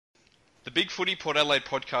The Big Footy Port Adelaide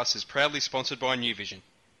podcast is proudly sponsored by New Vision.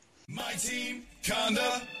 My team,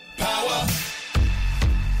 Conda, power.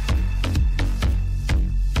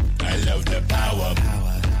 I love the power.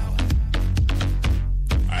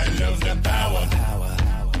 I love the power.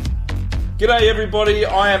 G'day everybody,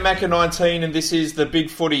 I am Macca19 and this is the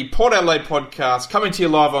Big Footy Port Adelaide podcast coming to you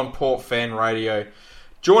live on Port Fan Radio.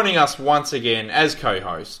 Joining us once again as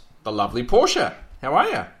co-host, the lovely Portia. How are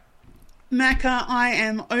you? Macca, I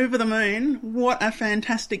am over the moon. What a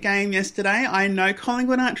fantastic game yesterday. I know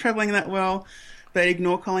Collingwood aren't travelling that well, but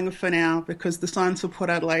ignore Collingwood for now because the signs for Port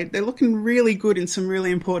Adelaide, they're looking really good in some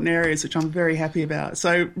really important areas, which I'm very happy about.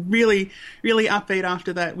 So really, really upbeat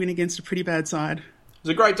after that win against a pretty bad side. It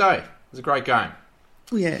was a great day. It was a great game.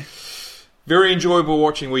 Yeah. Very enjoyable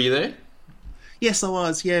watching. Were you there? Yes, I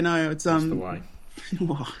was. Yeah, no, it's... That's the way.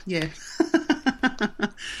 Oh, yeah.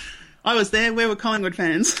 I was there. We were Collingwood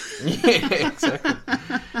fans. Yeah, exactly.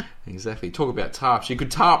 Exactly. Talk about tarps. You could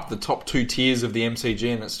tarp the top two tiers of the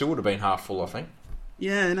MCG and it still would have been half full, I think.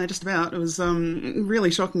 Yeah, no, just about. It was really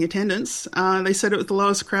shocking attendance. They said it was the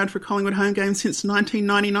lowest crowd for Collingwood home games since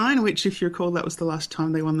 1999, which, if you recall, that was the last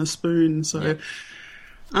time they won the Spoon. So they're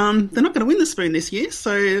not going to win the Spoon this year.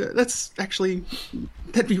 So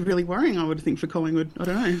that'd be really worrying, I would think, for Collingwood. I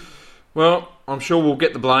don't know. Well, I'm sure we'll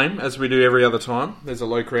get the blame, as we do every other time. There's a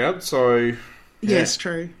low crowd, so... Yeah. Yes,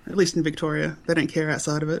 true. At least in Victoria. They don't care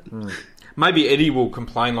outside of it. Maybe Eddie will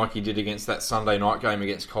complain like he did against that Sunday night game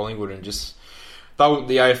against Collingwood and just... The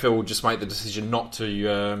AFL will just make the decision not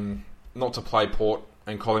to play Port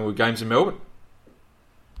and Collingwood games in Melbourne.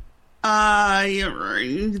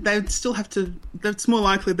 They'd still have to... It's more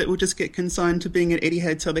likely that we'll just get consigned to being at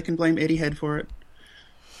Etihad so they can blame Etihad for it.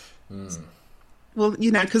 Well,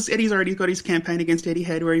 you know, because Eddie's already got his campaign against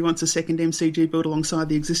Etihad where he wants a second MCG built alongside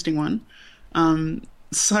the existing one.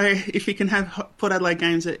 So if he can have Port Adelaide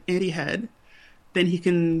games at Etihad, then he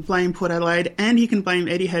can blame Port Adelaide and he can blame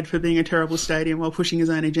Etihad for being a terrible stadium while pushing his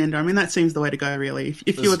own agenda. I mean, that seems the way to go, really.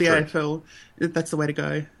 If you were the AFL, that's the way to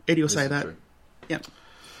go. Eddie will say that. True. Yep.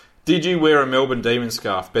 Did you wear a Melbourne Demon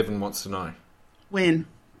scarf? Bevan wants to know. When?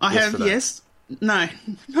 I Yesterday. have, yes. No,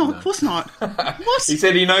 of course not. What? He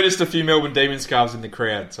said he noticed a few Melbourne Demon scarves in the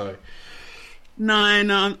crowd, so... No,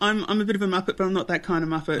 I'm a bit of a muppet, but I'm not that kind of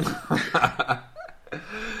muppet.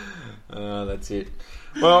 That's it.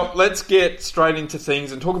 Well, let's get straight into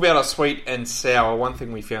things and talk about our sweet and sour. One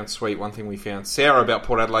thing we found sweet, one thing we found sour about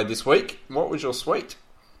Port Adelaide this week. What was your sweet?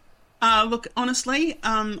 Look, honestly,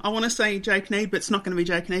 I want to say Jake Need, but it's not going to be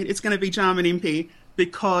Jake Need. It's going to be Jarman Impey.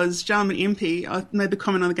 Because Jarman Impey, I made the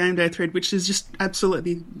comment on the game day thread, which is just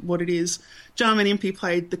absolutely what it is. Jarman Impey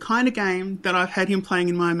played the kind of game that I've had him playing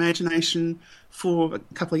in my imagination for a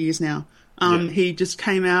couple of years now. He just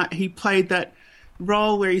came out, he played that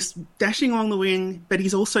role where he's dashing along the wing, but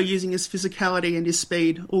he's also using his physicality and his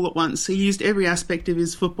speed all at once. He used every aspect of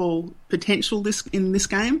his football potential in this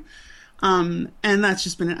game. And that's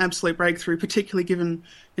just been an absolute breakthrough, particularly given,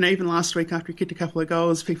 you know, even last week after he kicked a couple of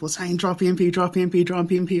goals, people are saying, drop Impey, drop Impey,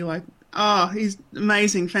 drop Impey. Like, he's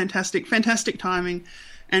amazing, fantastic timing,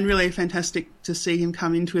 and really fantastic to see him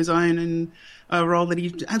come into his own and a role that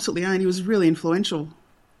he absolutely owned. He was really influential.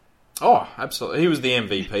 Oh, absolutely. He was the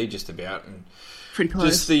MVP just about. And pretty close.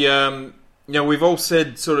 Just the, we've all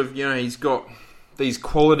said sort of, he's got these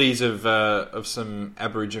qualities of some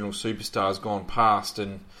Aboriginal superstars gone past,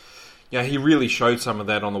 and he really showed some of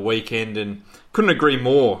that on the weekend and couldn't agree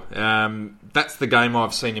more. That's the game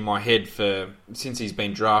I've seen in my head since he's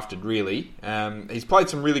been drafted, really. He's played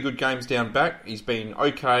some really good games down back. He's been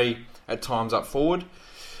okay at times up forward.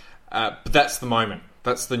 But that's the moment.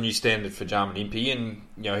 That's the new standard for Jarman Impey, and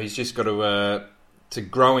he's just got to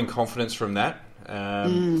grow in confidence from that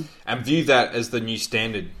and view that as the new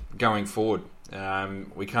standard going forward.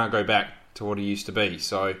 We can't go back to what he used to be.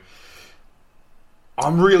 So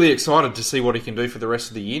I'm really excited to see what he can do for the rest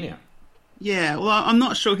of the year now. Yeah, well, I'm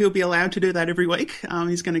not sure he'll be allowed to do that every week.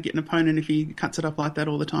 He's going to get an opponent if he cuts it up like that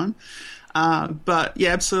all the time. But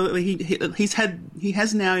yeah, absolutely, he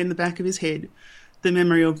has now in the back of his head the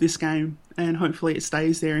memory of this game, and hopefully it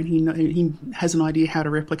stays there, and he has an idea how to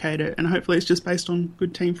replicate it, and hopefully it's just based on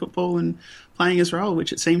good team football and playing his role,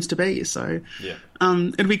 which it seems to be. So yeah.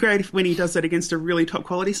 It'd be great when he does that against a really top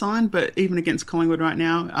quality side, but even against Collingwood right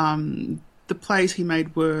now, the plays he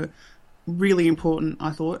made were really important,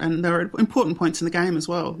 I thought, and there were important points in the game as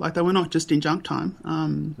well. Like, they were not just in junk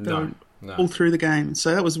time. They were all through the game.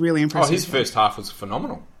 So that was really impressive. Oh, his first half was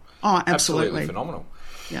phenomenal. Oh, absolutely phenomenal.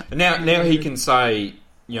 Yeah. And now he can say,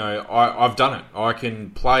 I've done it. I can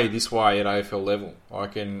play this way at AFL level. I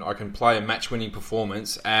can play a match-winning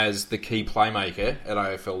performance as the key playmaker at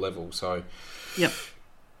AFL level. So, yep.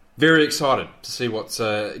 Very excited to see what's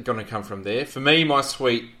going to come from there. For me, my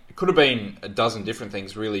sweet, it could have been a dozen different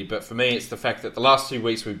things really, but for me it's the fact that the last 2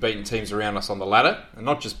 weeks we've beaten teams around us on the ladder, and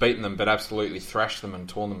not just beaten them, but absolutely thrashed them and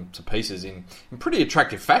torn them to pieces in pretty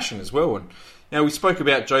attractive fashion as well. And we spoke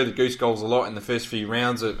about Joe the Goose goals a lot in the first few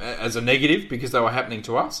rounds as a negative because they were happening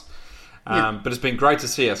to us. But it's been great to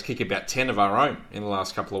see us kick about 10 of our own in the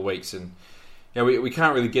last couple of weeks. And we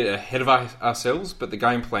can't really get ahead of ourselves, but the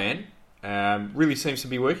game plan really seems to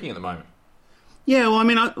be working at the moment. Yeah, well, I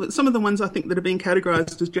mean, some of the ones I think that are being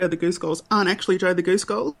categorised as Joe the Goose goals aren't actually Joe the Goose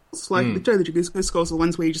goals. Like, the Joe the Goose goals are the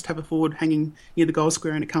ones where you just have a forward hanging near the goal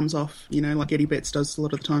square and it comes off, like Eddie Betts does a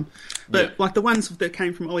lot of the time. But, like, the ones that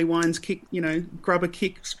came from Ollie Wine's kick, grubber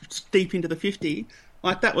kick deep into the 50,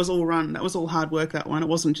 like, that was all run. That was all hard work, that one. It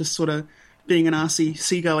wasn't just sort of being an arsey,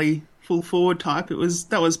 seagully full forward type.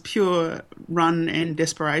 That was pure run and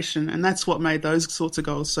desperation, and that's what made those sorts of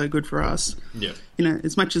goals so good for us. Yeah.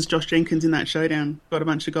 As much as Josh Jenkins in that showdown got a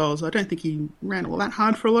bunch of goals, I don't think he ran all that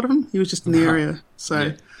hard for a lot of them. He was just in the area.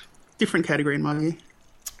 So, different category in my view.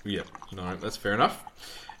 Yeah, no, that's fair enough.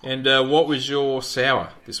 And what was your sour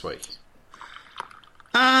this week?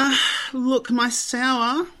 Look, my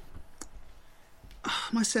sour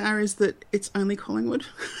is that it's only Collingwood.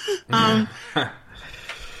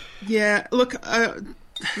 Yeah, look...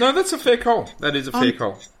 no, that's a fair call. That is a fair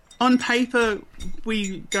call. On paper,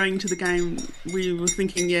 going to the game, we were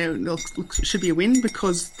thinking, it should be a win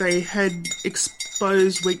because they had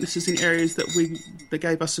exposed weaknesses in areas that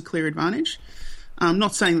gave us a clear advantage.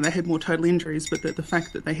 Not saying that they had more total injuries, but that the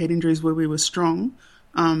fact that they had injuries where we were strong,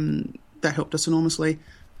 that helped us enormously.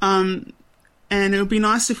 And it would be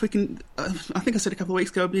nice if we can, I think I said a couple of weeks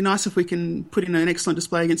ago, it would be nice if we can put in an excellent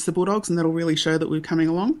display against the Bulldogs, and that'll really show that we're coming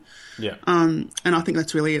along. Yeah. And I think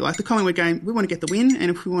that's really it. Like the Collingwood game, we want to get the win, and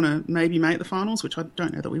if we want to maybe make the finals, which I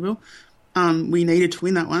don't know that we will, we needed to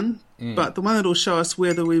win that one. But the one that'll show us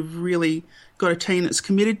whether we've really got a team that's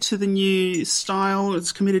committed to the new style,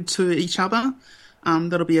 it's committed to each other,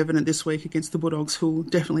 that'll be evident this week against the Bulldogs, who'll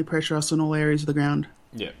definitely pressure us on all areas of the ground.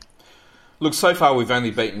 Yeah. Look, so far we've only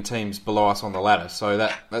beaten teams below us on the ladder, so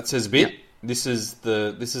that says a bit. Yep. This is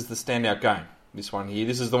the standout game. This one here,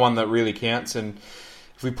 this is the one that really counts. And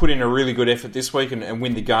if we put in a really good effort this week and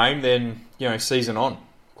win the game, then season on,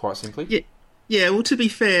 quite simply. Yeah. Well, to be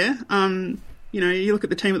fair, you look at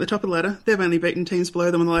the team at the top of the ladder; they've only beaten teams below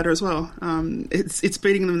them on the ladder as well. It's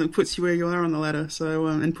beating them that puts you where you are on the ladder, so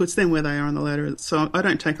and puts them where they are on the ladder. So I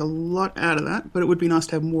don't take a lot out of that, but it would be nice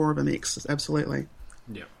to have more of a mix. Absolutely.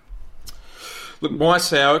 Yeah. Look, my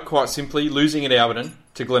sour, quite simply, losing at Alberton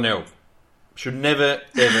to Glenelg. Should never,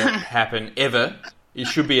 ever happen, ever. It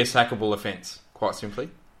should be a sackable offence, quite simply.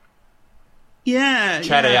 Yeah.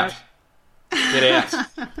 Chat out. Get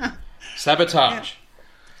out. Sabotage. Yeah.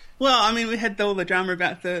 Well, I mean, we had all the drama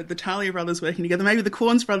about the Talia brothers working together. Maybe the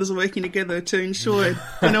Corns brothers are working together to ensure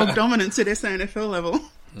Glenelg dominance at SANFL level.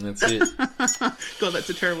 That's it. God, that's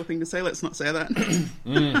a terrible thing to say. Let's not say that.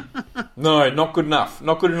 No, not good enough.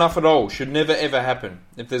 Not good enough at all. Should never, ever happen.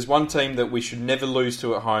 If there's one team that we should never lose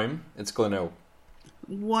to at home, it's Glenelg.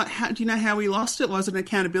 Do you know how we lost it? Was it an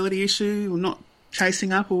accountability issue or not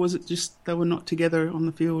chasing up, or was it just they were not together on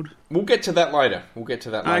the field? We'll get to that later.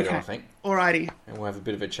 Okay. I think. Alrighty. And we'll have a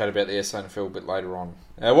bit of a chat about the SANFL a bit later on.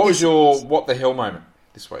 What was your what the hell moment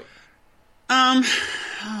this week?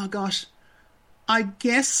 Oh gosh. I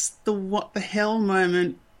guess the what the hell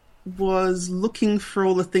moment was looking for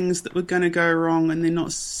all the things that were going to go wrong and then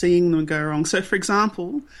not seeing them go wrong. So, for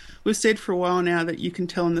example, we've said for a while now that you can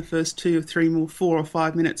tell in the first 2 or 3 more 4 or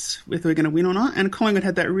 5 minutes whether we're going to win or not. And Collingwood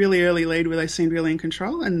had that really early lead where they seemed really in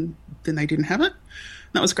control, and then they didn't have it.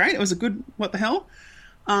 That was great. It was a good what the hell.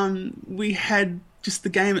 We had just the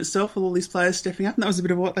game itself with all these players stepping up, and that was a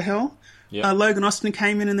bit of what the hell. Yep. Logan Austin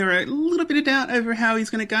came in and there were a little bit of doubt over how he's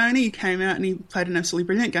going to go, and he came out and he played an absolutely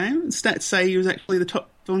brilliant game. Stats say he was actually the top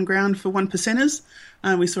on ground for 1%ers.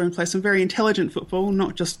 We saw him play some very intelligent football,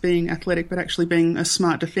 not just being athletic, but actually being a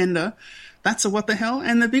smart defender. That's a what the hell.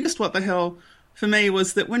 And the biggest what the hell for me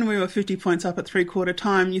was that when we were 50 points up at three-quarter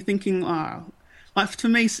time, you're thinking, like for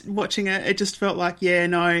me watching it, it just felt like,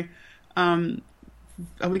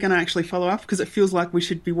 are we going to actually follow up? Because it feels like we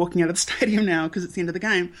should be walking out of the stadium now because it's the end of the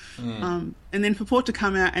game. And then for Port to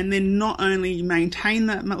come out and then not only maintain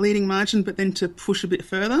that leading margin, but then to push a bit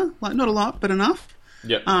further, like not a lot, but enough.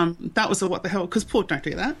 Yep. That was a what the hell, because Port don't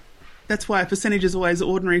do that. That's why a percentage is always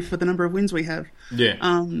ordinary for the number of wins we have.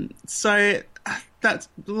 Yeah. So that's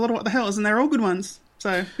a lot of what the hells, and they're all good ones.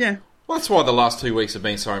 So, yeah. Well, that's why the last 2 weeks have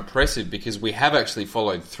been so impressive, because we have actually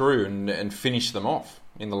followed through and finished them off.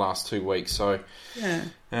 in the last 2 weeks. So, Yeah.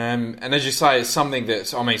 and as you say, it's something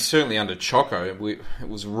that's, I mean, certainly under Choco, it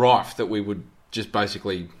was rife that we would just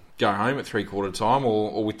basically go home at 3/4 time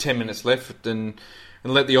or with 10 minutes left and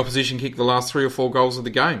let the opposition kick the last 3 or 4 goals of the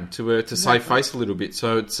game to save face a little bit.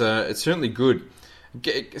 So it's certainly good,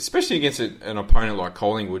 especially against an opponent like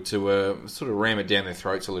Collingwood, to sort of ram it down their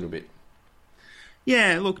throats a little bit.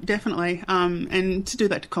 Yeah, look, definitely. And to do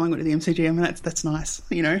that to Collingwood at the MCG, I mean, that's nice.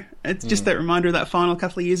 You know, it's just that reminder of that final a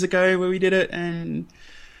couple of years ago where we did it. And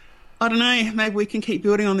I don't know, maybe we can keep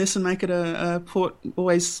building on this and make it a Port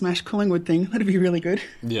always smash Collingwood thing. That'd be really good.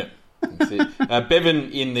 Yeah. That's it.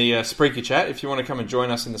 Bevan in the Spreaker chat, if you want to come and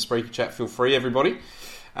join us in the Spreaker chat, feel free, everybody.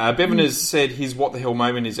 Bevan has said his what the hell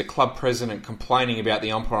moment is a club president complaining about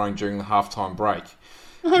the umpiring during the halftime break.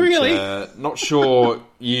 Oh, really? Not sure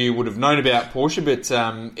you would have known about, Portia, but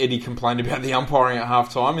Eddie complained about the umpiring at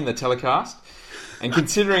halftime in the telecast. And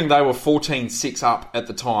considering they were 14-6 up at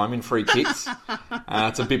the time in free kicks,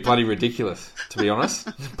 it's a bit bloody ridiculous, to be honest.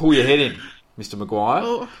 Pull your head in, Mr. Maguire.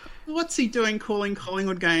 Well, what's he doing calling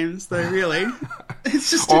Collingwood games, though, really?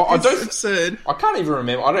 It's just absurd. I can't even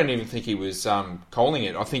remember. I don't even think he was calling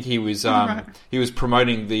it. I think he was he was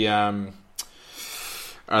promoting the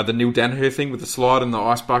Neil Danaher thing with the slide and the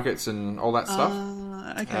ice buckets and all that stuff.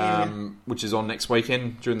 Okay. Which is on next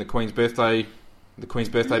weekend during the Queen's Birthday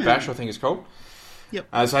Bash, I think it's called. Yep.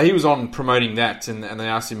 So he was on promoting that, and they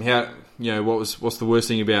asked him what's the worst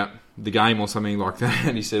thing about the game or something like that,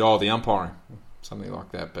 and he said, "Oh, the umpiring," something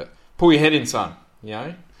like that. But pull your head in, son. You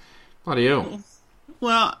know, bloody hell.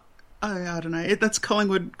 Well, I don't know. That's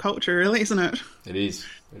Collingwood culture, really, isn't it? It is.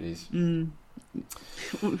 It is.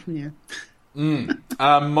 Yeah.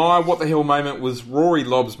 My what the hell moment was Rory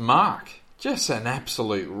Lobb's mark. Just an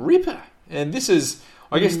absolute ripper. And this is,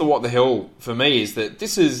 I guess, the what the hell for me is that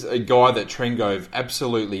this is a guy that Trengove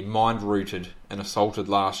absolutely mind-rooted and assaulted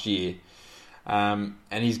last year. And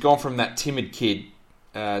he's gone from that timid kid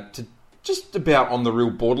to just about on the real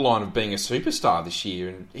borderline of being a superstar this year.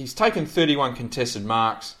 And he's taken 31 contested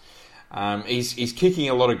marks. He's kicking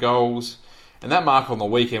a lot of goals. And that mark on the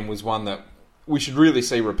weekend was one that we should really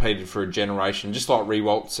see repeated for a generation, just like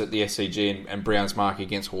Rewalt's at the SCG and Brown's mark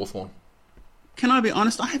against Hawthorn. Can I be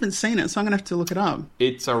honest? I haven't seen it, so I'm going to have to look it up.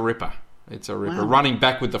 It's a ripper. It's a ripper. Wow. Running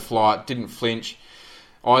back with the flight, didn't flinch.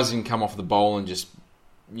 Eyes didn't come off the bowl and just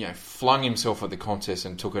flung himself at the contest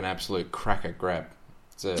and took an absolute cracker grab.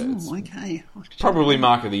 It's Okay. probably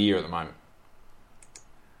mark of the year at the moment.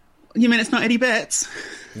 You mean it's not Eddie Betts?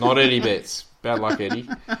 Not Eddie Betts. Bad luck, Eddie.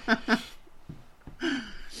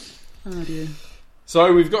 Oh, dear.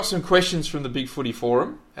 So we've got some questions from the Big Footy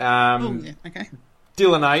Forum. Okay.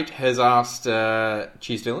 Dylan 8 has asked,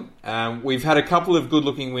 cheers Dylan, we've had a couple of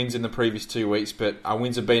good-looking wins in the previous 2 weeks, but our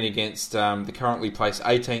wins have been against the currently placed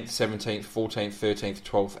 18th, 17th, 14th, 13th,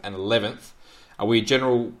 12th and 11th. Are we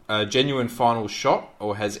a genuine final shot,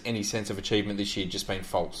 or has any sense of achievement this year just been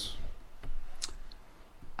false?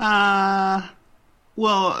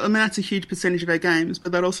 Well, I mean, that's a huge percentage of our games,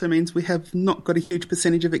 but that also means we have not got a huge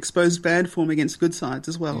percentage of exposed bad form against good sides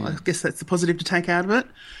as well. I guess that's the positive to take out of it.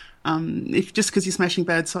 If just because you're smashing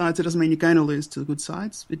bad sides, it doesn't mean you're going to lose to the good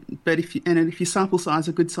sides. But if your sample size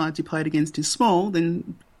of good sides you played against is small,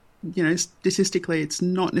 then statistically, it's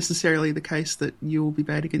not necessarily the case that you'll be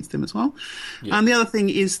bad against them as well. Yeah. The other thing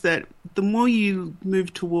is that the more you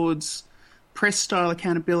move towards press style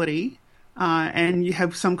accountability, and you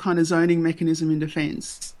have some kind of zoning mechanism in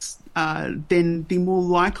defence, then the more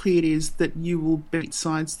likely it is that you will beat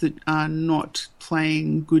sides that are not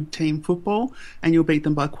playing good team football, and you'll beat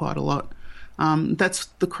them by quite a lot. That's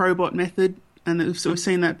the Crowbot method, and so we've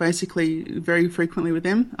seen that basically very frequently with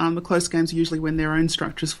them. The close games are usually when their own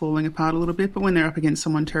structure's falling apart a little bit, but when they're up against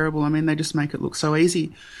someone terrible, I mean, they just make it look so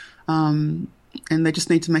easy. And they just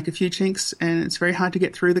need to make a few chinks, and it's very hard to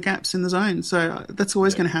get through the gaps in the zone. So that's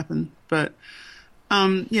always going to happen. But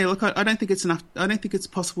look, I don't think it's enough. I don't think it's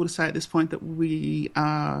possible to say at this point that we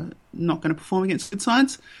are not going to perform against good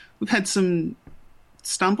sides. We've had some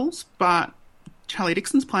stumbles, but Charlie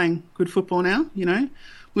Dixon's playing good football now.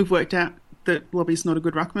 We've worked out that Lobby's not a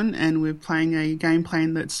good ruckman, and we're playing a game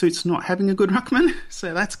plan that suits not having a good ruckman.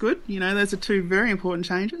 So that's good. Those are two very important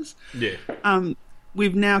changes. Yeah.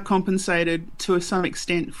 We've now compensated to some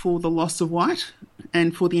extent for the loss of White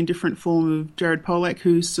and for the indifferent form of Jared Polak,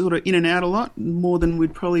 who's sort of in and out a lot, more than we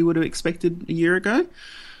probably would have expected a year ago,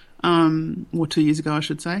 or 2 years ago, I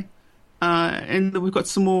should say. And we've got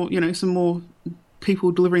some more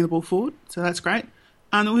people delivering the ball forward, so that's great.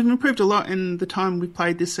 And we've improved a lot in the time we've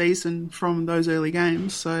played this season from those early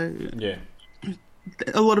games. So yeah,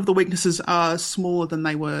 a lot of the weaknesses are smaller than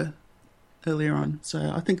they were earlier on.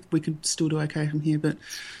 So I think we could still do okay from here, but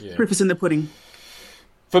Yeah. proof is in the pudding.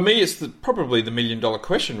 For me, it's probably the million-dollar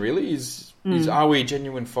question, really, is are we a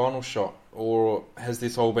genuine final shot, or has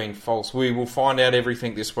this all been false? We will find out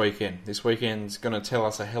everything this weekend. This weekend's going to tell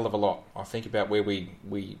us a hell of a lot, I think, about where we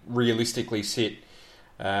realistically sit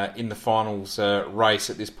in the finals race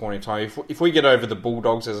at this point in time. If we get over the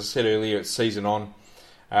Bulldogs, as I said earlier, it's season on,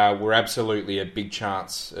 we're absolutely a big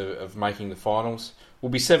chance of making the finals.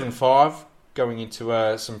 We'll be 7-5 going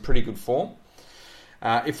into some pretty good form.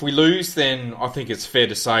 If we lose, then I think it's fair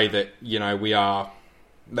to say that, we are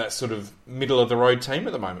that sort of middle-of-the-road team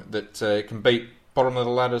at the moment that can beat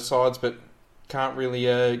bottom-of-the-ladder sides but can't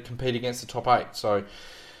really compete against the top 8. So I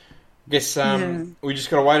guess we just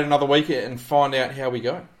got to wait another week and find out how we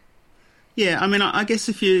go. Yeah, I mean, I guess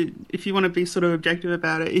if you want to be sort of objective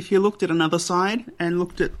about it, if you looked at another side and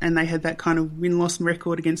they had that kind of win-loss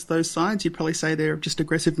record against those sides, you'd probably say they're just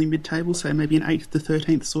aggressively mid-table, so maybe an 8th to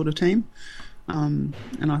 13th sort of team. And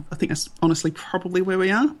I think that's honestly probably where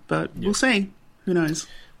we are, but we'll see. Who knows?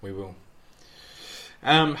 We will.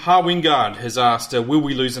 Har Wingard has asked, will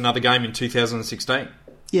we lose another game in 2016?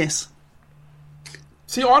 Yes.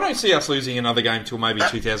 See, I don't see us losing another game till maybe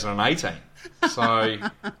 2018. So, I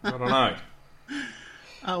don't know.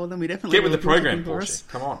 Oh, well, then we definitely Get with the program, Portia.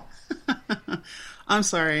 Come on. I'm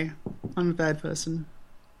sorry. I'm a bad person.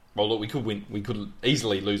 Well, look, we could win. We could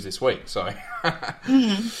easily lose this week, so...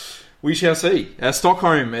 We shall see.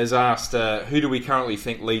 Stockholm has asked, who do we currently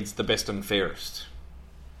think leads the best and fairest?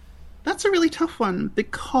 That's a really tough one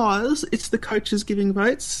because it's the coaches giving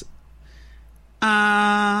votes.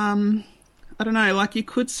 I don't know, like you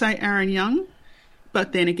could say Aaron Young,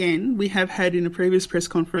 but then again, we have had in a previous press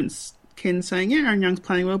conference Ken saying, yeah, Aaron Young's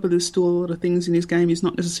playing well, but there's still a lot of things in his game he's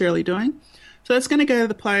not necessarily doing. So it's going to go to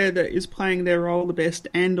the player that is playing their role the best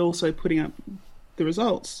and also putting up the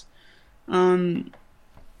results.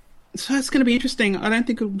 So it's going to be interesting. I don't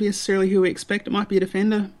think it'll be necessarily who we expect. It might be a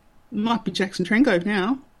defender. It might be Jackson Trengove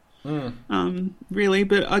now. Really,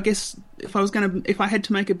 but I guess if I had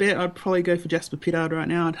to make a bet, I'd probably go for Jasper Pittard right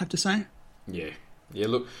now, I'd have to say. Yeah,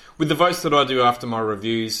 look, with the votes that I do after my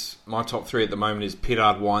reviews, my top 3 at the moment is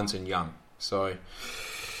Pittard, Wines and Young. So...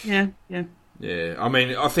 Yeah, I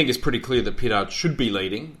mean, I think it's pretty clear that Pittard should be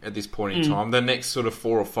leading at this point in time. The next sort of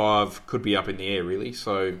 4 or 5 could be up in the air, really.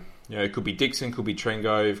 So... it could be Dixon, could be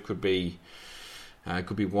Trengove, could be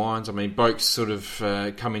Wines. I mean, Boak's sort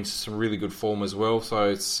of come into some really good form as well. So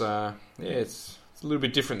it's a little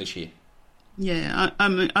bit different this year. Yeah,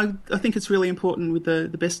 I think it's really important with the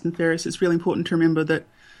best and fairest. It's really important to remember that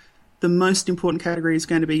the most important category is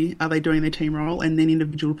going to be, are they doing their team role, and then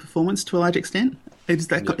individual performance to a large extent. It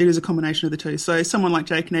is a combination of the two. So someone like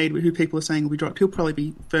Jake Neade, who people are saying will be dropped, he'll probably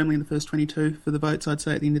be firmly in the first 22 for the votes, I'd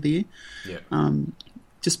say, at the end of the year. Yeah.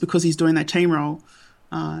 Just because he's doing that team role.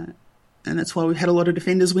 And that's why we've had a lot of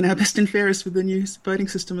defenders win our best and fairest with the new voting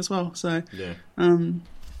system as well. So, so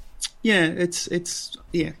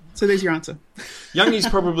there's your answer. Young is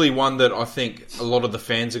probably one that I think a lot of the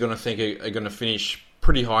fans are going to think are going to finish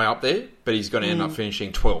pretty high up there, but he's going to end up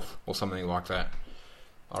finishing 12th or something like that.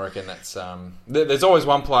 I reckon that's... there's always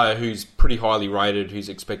one player who's pretty highly rated, who's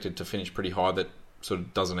expected to finish pretty high, that sort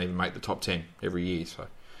of doesn't even make the top 10 every year, so...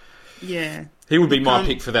 Yeah. He would be my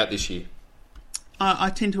pick for that this year. I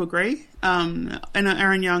tend to agree. And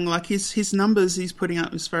Aaron Young, like his numbers he's putting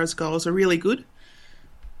up as far as goals are really good.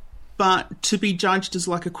 But to be judged as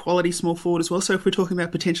like a quality small forward as well, so if we're talking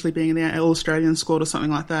about potentially being in the All-Australian squad or something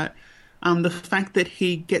like that, the fact that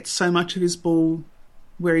he gets so much of his ball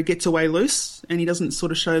where he gets away loose and he doesn't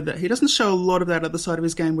sort of show that, he doesn't show a lot of that other side of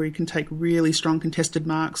his game where he can take really strong contested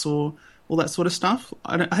marks or all that sort of stuff.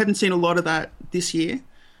 I haven't seen a lot of that this year.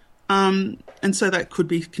 And so that could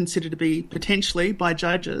be considered to be potentially by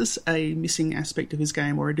judges a missing aspect of his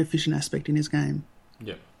game or a deficient aspect in his game.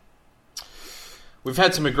 Yeah. We've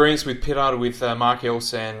had some agreements with Pittard, with Mark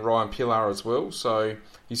Else and Ryan Pillar as well, so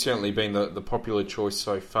he's certainly been the popular choice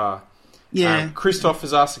so far. Yeah. Christoph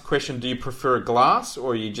has asked the question, do you prefer a glass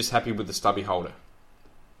or are you just happy with the stubby holder?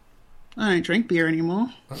 I don't drink beer anymore.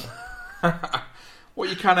 What,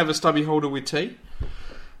 you can't have a stubby holder with tea?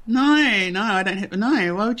 No, I don't have...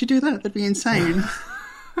 No, why would you do that? That'd be insane.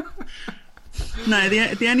 No,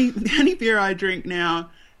 the only beer I drink now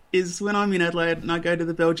is when I'm in Adelaide and I go to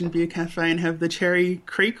the Belgian Beer Cafe and have the Cherry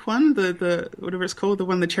Creek one, the whatever it's called,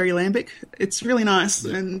 the Cherry Lambic. It's really nice,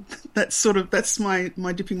 yeah. And that's my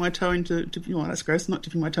dipping my toe into... Well, that's gross, not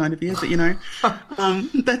dipping my toe into beer, but you know.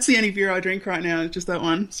 That's the only beer I drink right now, just that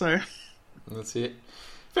one, so... That's it.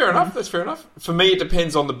 Fair enough, that's fair enough. For me, it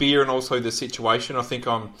depends on the beer and also the situation. I think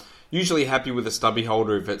I'm usually happy with a stubby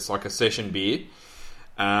holder if it's like a session beer.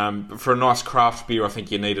 But for a nice craft beer, I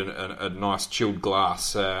think you need a nice chilled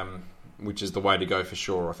glass, which is the way to go for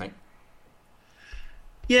sure, I think.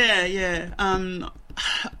 Yeah.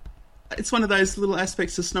 It's one of those little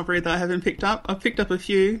aspects of snobbery that I haven't picked up. I've picked up a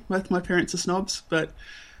few. Both my parents are snobs, but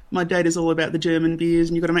my dad is all about the German beers,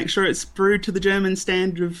 and you've got to make sure it's brewed to the German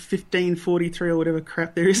standard of 1543 or whatever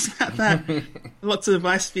crap there is about that. Lots of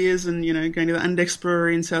ice beers and, going to the Andex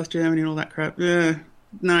brewery in South Germany and all that crap. No.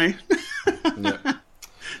 Yep.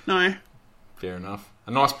 No. Fair enough.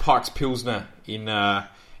 A nice Pike's Pilsner in a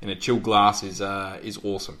chilled glass is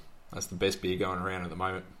awesome. That's the best beer going around at the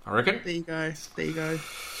moment, I reckon. There you go.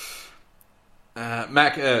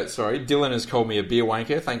 Dylan has called me a beer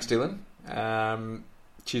wanker. Thanks, Dylan.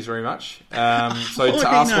 Cheers very much. So to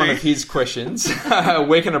ask one of his questions,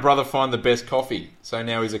 where can a brother find the best coffee? So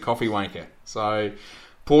now he's a coffee wanker. So,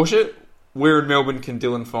 Portia, where in Melbourne can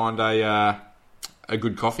Dylan find a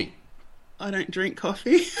good coffee? I don't drink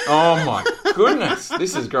coffee. Oh my goodness,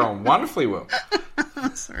 this is going wonderfully well.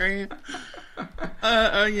 Sorry.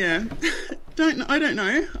 Yeah. I don't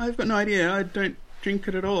know. I've got no idea. I don't drink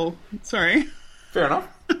it at all. Sorry. Fair enough.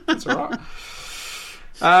 That's all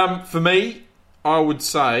right. For me, I would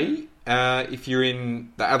say if you're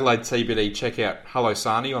in the Adelaide CBD, check out Hello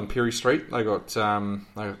Sani on Pirie Street. They got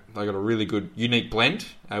a really good unique blend,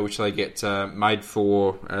 which they get made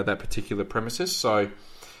for that particular premises. So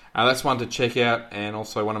that's one to check out. And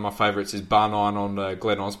also one of my favourites is Bar 9 on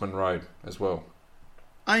Glen Osmond Road as well.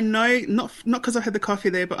 I know, not because I've had the coffee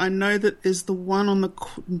there, but I know that there's the one on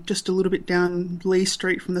just a little bit down Lee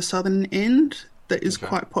Street from the southern end that is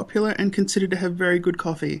quite popular and considered to have very good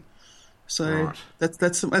coffee. So right.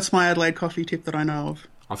 That's my Adelaide coffee tip that I know of.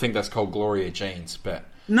 I think that's called Gloria Jeans, but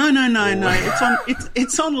no.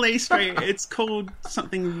 It's on Lee Street. It's called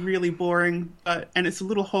something really boring, and it's a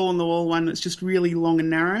little hole in the wall one that's just really long and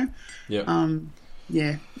narrow. Yeah.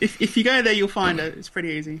 Yeah. If you go there, you'll find it. It's pretty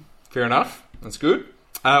easy. Fair enough. That's good.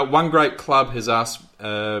 One Great Club has asked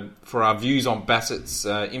for our views on Bassett's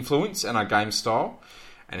influence and our game style,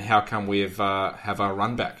 and how come we have our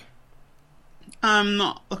run back.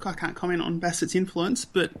 Look, I can't comment on Bassett's influence,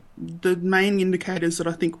 but the main indicators that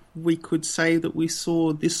I think we could say that we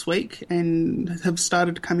saw this week and have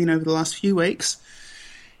started to come in over the last few weeks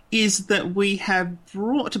is that we have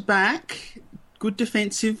brought back good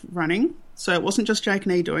defensive running. So it wasn't just Jake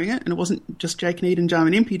Neade doing it, and it wasn't just Jake Neade and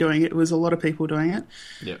Jarman Impey doing it. It was a lot of people doing it.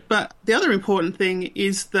 Yep. But the other important thing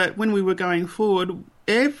is that when we were going forward,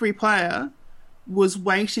 every player was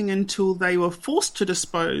waiting until they were forced to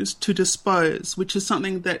dispose, which is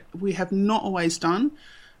something that we have not always done.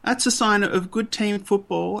 That's a sign of good team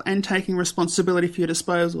football and taking responsibility for your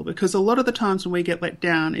disposal, because a lot of the times when we get let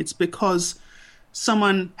down, it's because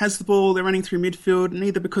someone has the ball, they're running through midfield, and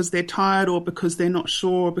either because they're tired or because they're not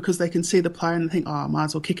sure, or because they can see the player and they think, I might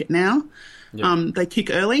as well kick it now. Yep. They kick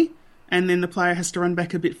early, and then the player has to run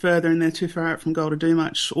back a bit further and they're too far out from goal to do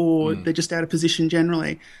much, or they're just out of position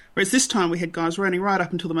generally. Whereas this time we had guys running right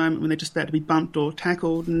up until the moment when they're just about to be bumped or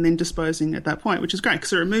tackled and then disposing at that point, which is great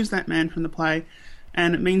because it removes that man from the play,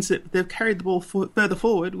 and it means that they've carried the ball further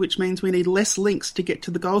forward, which means we need less links to get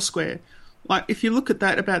to the goal square. Like, if you look at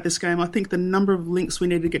that about this game, I think the number of links we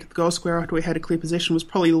needed to get to the goal square after we had a clear possession was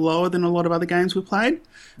probably lower than a lot of other games we played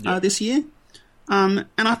this year. And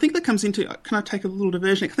I think that comes into, can I take a little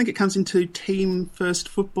diversion? I think it comes into team-first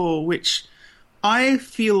football, which I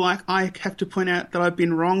feel like I have to point out that I've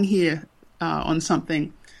been wrong here on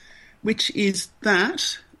something, which is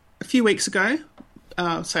that a few weeks ago,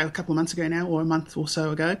 say a couple of months ago now, or a month or so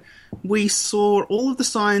ago, we saw all of the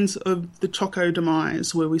signs of the Choco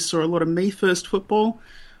demise, where we saw a lot of me-first football,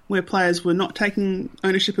 where players were not taking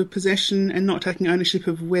ownership of possession and not taking ownership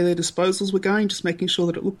of where their disposals were going, just making sure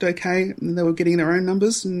that it looked okay and they were getting their own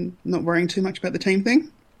numbers and not worrying too much about the team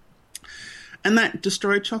thing. And that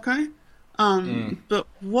destroyed Choco. But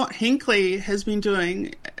what Hinckley has been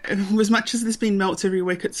doing, as much as there's been melts every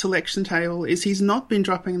week at selection table, is he's not been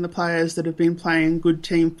dropping the players that have been playing good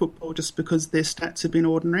team football just because their stats have been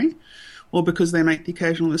ordinary or because they make the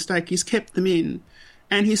occasional mistake. He's kept them in,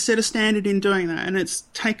 and he's set a standard in doing that. And it's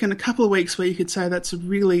taken a couple of weeks where you could say that's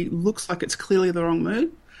really looks like it's clearly the wrong move.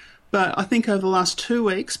 But I think over the last 2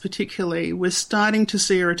 weeks particularly, we're starting to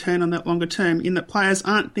see a return on that longer term, in that players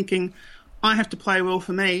aren't thinking, I have to play well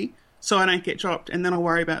for me so I don't get dropped and then I'll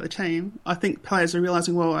worry about the team. I think players are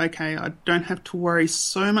realising, well, okay, I don't have to worry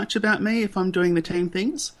so much about me if I'm doing the team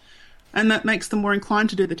things. And that makes them more inclined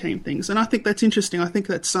to do the team things. And I think that's interesting. I think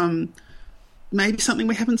that's maybe something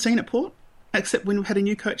we haven't seen at Port, except when we've had a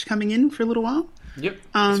new coach coming in for a little while. Yep,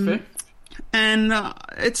 that's fair. And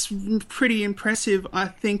it's pretty impressive, I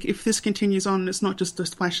think, if this continues on, it's not just a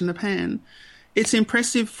splash in the pan, it's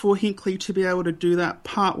impressive for Hinckley to be able to do that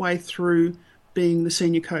partway through being the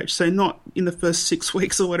senior coach. So not in the first 6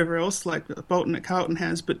 weeks or whatever else like Bolton at Carlton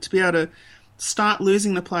has, but to be able to start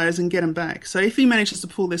losing the players and get them back. So if he manages to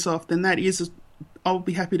pull this off, then that is, I'll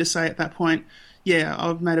be happy to say at that point, yeah,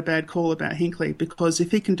 I've made a bad call about Hinckley, because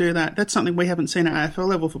if he can do that, that's something we haven't seen at AFL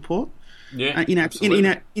level for Port. Yeah, in our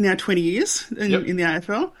 20 years in the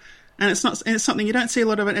AFL. And it's something you don't see a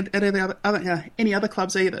lot of it at any other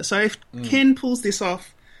clubs either. So if Ken pulls this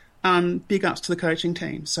off, big ups to the coaching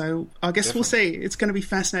team. So I guess we'll see. It's going to be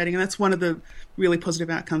fascinating, and that's one of the really positive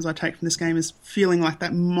outcomes I take from this game, is feeling like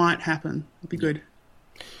that might happen. It'd be good.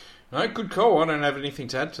 No, good call. I don't have anything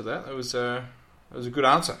to add to that. That was a good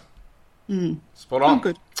answer. Spot on. Oh,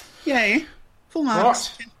 good. Yeah. Full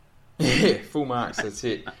marks. Right. Yeah, full marks, that's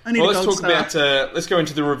it. Let's go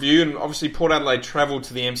into the review. And obviously Port Adelaide travelled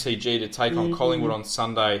to the MCG to take on Collingwood on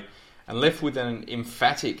Sunday and left with an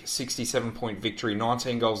emphatic 67-point victory,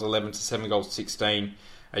 19 goals 11 to 7 goals 16.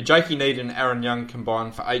 Jakey Neade and Aaron Young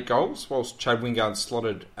combined for 8 goals, whilst Chad Wingard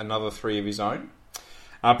slotted another 3 of his own.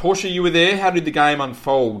 Portia, you were there. How did the game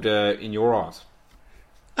unfold in your eyes?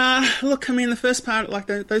 Look, I mean, the first part, like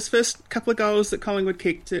those first couple of goals that Collingwood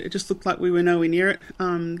kicked, it just looked like we were nowhere near it.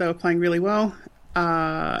 They were playing really well.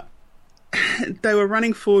 They were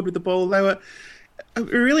running forward with the ball. It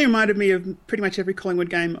really reminded me of pretty much every Collingwood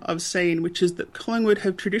game I've seen, which is that Collingwood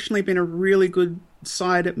have traditionally been a really good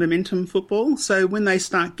side at momentum football. So when they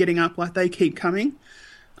start getting up, like, they keep coming.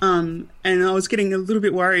 And I was getting a little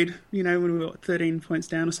bit worried, when we were 13 points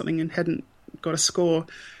down or something and hadn't got a score.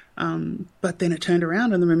 But then it turned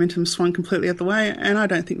around and the momentum swung completely out the way, and I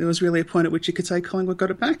don't think there was really a point at which you could say Collingwood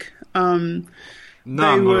got it back. No,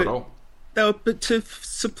 not at all. But to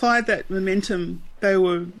supply that momentum, they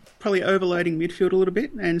were probably overloading midfield a little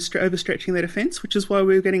bit and overstretching their defence, which is why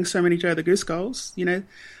we were getting so many Joe the Goose goals,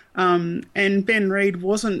 And Ben Reid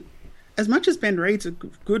wasn't, as much as Ben Reid's a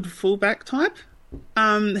good fullback type,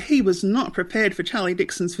 he was not prepared for Charlie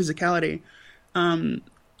Dixon's physicality.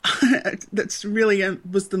 That's really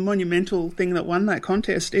was the monumental thing that won that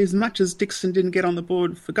contest. As much as Dixon didn't get on the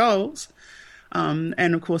board for goals,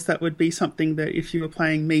 and of course that would be something that if you were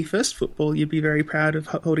playing me first football, you'd be very proud of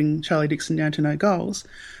holding Charlie Dixon down to no goals.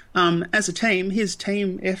 As a team, his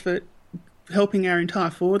team effort helping our entire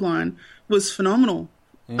forward line was phenomenal,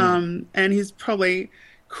 and he's probably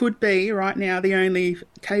could be right now the only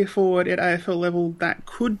K forward at AFL level that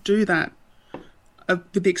could do that,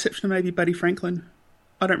 with the exception of maybe Buddy Franklin.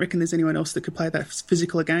 I don't reckon there's anyone else that could play that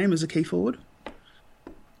physical a game as a key forward.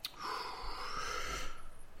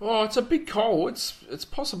 Well, it's a big call. It's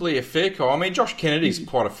possibly a fair call. I mean, Josh Kennedy's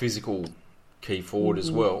quite a physical key forward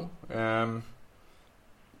as well.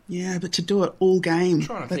 Yeah, but to do it all game,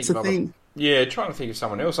 that's the thing. Yeah, trying to think of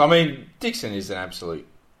someone else. I mean, Dixon is an absolute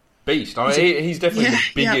beast. I mean, he's definitely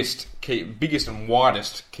the biggest and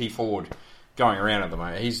widest key forward going around at the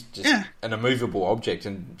moment. He's just an immovable object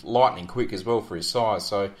and lightning quick as well for his size.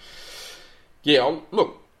 So, yeah,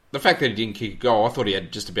 look, the fact that he didn't kick a goal, I thought he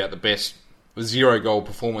had just about the best 0-goal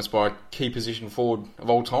performance by a key position forward of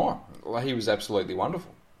all time. Like, he was absolutely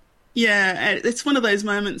wonderful. Yeah, it's one of those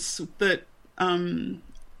moments that,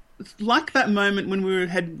 like that moment when we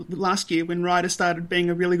had last year when Ryder started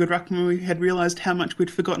being a really good ruckman, we had realised how much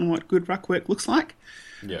we'd forgotten what good ruck work looks like.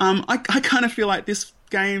 Yeah. I kind of feel like this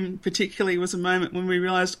game particularly was a moment when we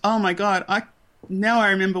realised, oh my God, now I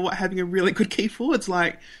remember what having a really good key forward's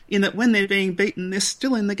like, in that when they're being beaten, they're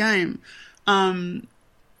still in the game.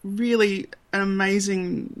 Really an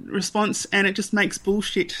amazing response, and it just makes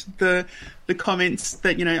bullshit the comments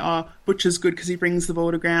that, Butcher's good because he brings the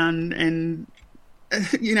ball to ground, and,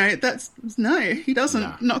 he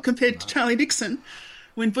doesn't, not compared to Charlie Dixon.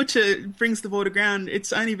 When Butcher brings the ball to ground,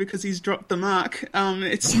 it's only because he's dropped the mark.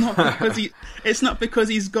 It's not because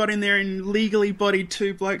he's got in there and legally bodied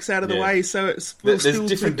 2 blokes out of the way. So there's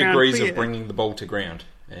different degrees of bringing the ball to ground,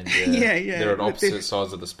 and they're at opposite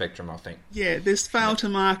sides of the spectrum, I think. Yeah, there's fail to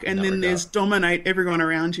mark, and then there's dominate everyone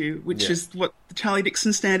around you, which is what the Charlie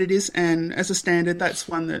Dixon standard is. And as a standard, that's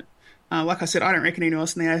one that, like I said, I don't reckon anyone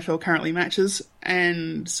else in the AFL currently matches,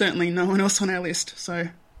 and certainly no one else on our list. So.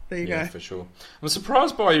 There you go. For sure. I'm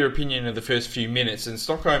surprised by your opinion of the first few minutes, and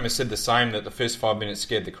Stockholm has said the same, that the first 5 minutes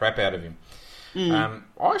scared the crap out of him. I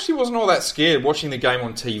actually wasn't all that scared watching the game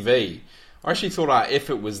on TV. I actually thought our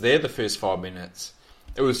effort was there the first 5 minutes.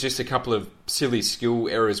 It was just a couple of silly skill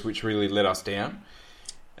errors which really let us down.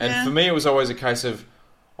 And for me, it was always a case of,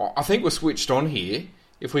 I think we're switched on here.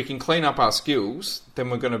 If we can clean up our skills, then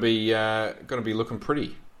we're going to be looking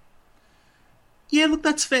pretty. Yeah, look,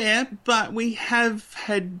 that's fair, but we have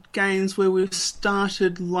had games where we've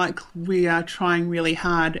started like we are trying really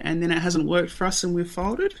hard and then it hasn't worked for us and we've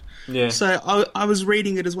folded. Yeah. So I was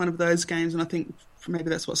reading it as one of those games, and I think maybe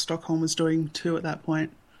that's what Stockholm was doing too at that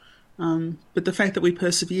point. But the fact that we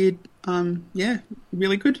persevered,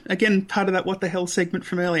 really good. Again, part of that what the hell segment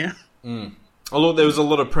from earlier. Oh, look, there was a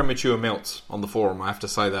lot of premature melts on the forum, I have to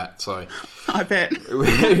say that. So I bet.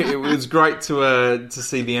 It was great to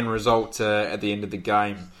see the end result at the end of the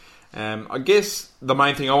game. I guess the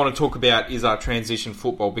main thing I want to talk about is our transition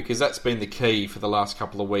football, because that's been the key for the last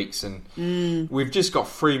couple of weeks, and we've just got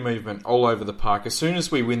free movement all over the park. As soon as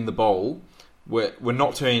we win the ball, we're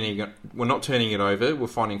not turning it over. We're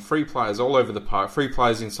finding free players all over the park, free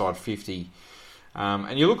players inside 50.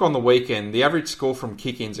 And you look on the weekend, the average score from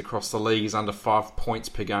kick-ins across the league is under 5 points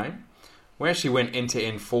per game. We actually went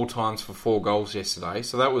end-to-end 4 times for 4 goals yesterday,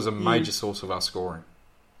 so that was a major source of our scoring.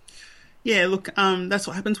 Yeah, look, that's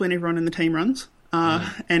what happens when everyone in the team runs.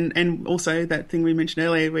 And also that thing we mentioned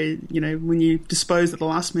earlier where, when you dispose at the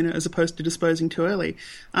last minute as opposed to disposing too early.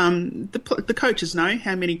 The coaches know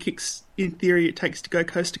how many kicks, in theory, it takes to go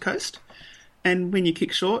coast to coast. And when you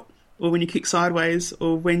kick short, or when you kick sideways,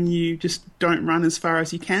 or when you just don't run as far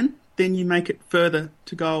as you can, then you make it further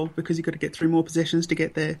to goal because you've got to get through more possessions to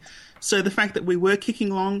get there. So the fact that we were kicking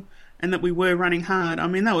long and that we were running hard,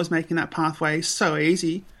 that was making that pathway so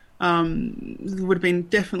easy. It would have been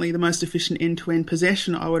definitely the most efficient end-to-end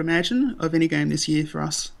possession, I would imagine, of any game this year for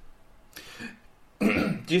us.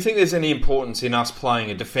 Do you think there's any importance in us playing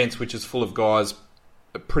a defence which is full of guys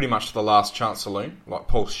pretty much the last chance saloon, like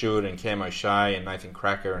Paul Stewart and Cam O'Shea and Nathan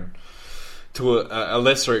Cracker, and to a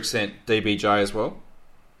lesser extent DBJ as well?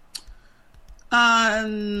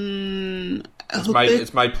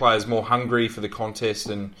 It's made players more hungry for the contest,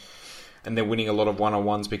 and they're winning a lot of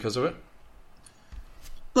one-on-ones because of it.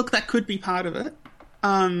 Look, that could be part of it,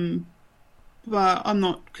 but I'm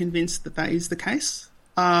not convinced that is the case.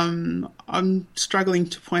 I'm struggling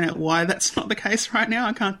to point out why that's not the case right now.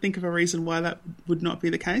 I can't think of a reason why that would not be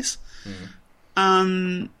the case.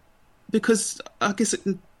 Because I guess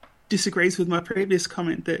it disagrees with my previous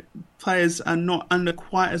comment that players are not under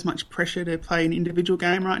quite as much pressure to play an individual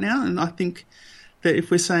game right now. And I think that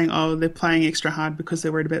if we're saying, they're playing extra hard because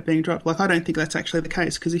they're worried about being dropped, I don't think that's actually the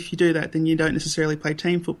case, because if you do that, then you don't necessarily play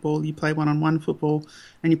team football, you play one-on-one football,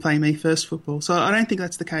 and you play me-first football. So I don't think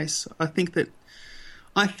that's the case. I think that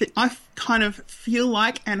I kind of feel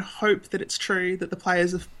like and hope that it's true that the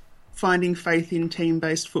players are finding faith in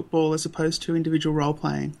team-based football as opposed to individual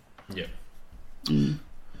role-playing. Yeah.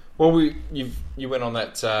 Well, you went on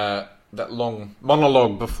that long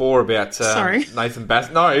monologue before about Nathan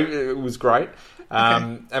Bass. No, it was great.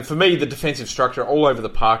 And for me, the defensive structure all over the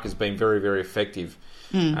park has been very, very effective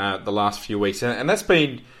the last few weeks. And that's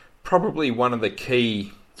been probably one of the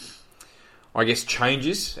key, I guess,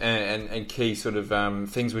 changes and key sort of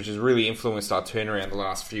things which has really influenced our turnaround the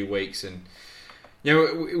last few weeks. And,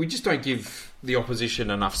 we just don't give the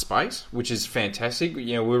opposition enough space, which is fantastic.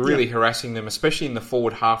 We're really harassing them, especially in the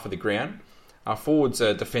forward half of the ground. Our forwards'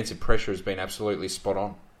 defensive pressure has been absolutely spot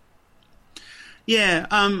on. Yeah,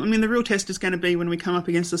 the real test is going to be when we come up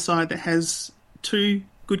against a side that has 2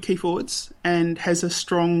 good key forwards and has a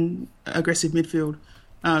strong, aggressive midfield.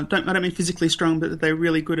 I don't mean physically strong, but that they're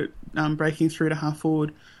really good at breaking through to half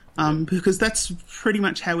forward. Because that's pretty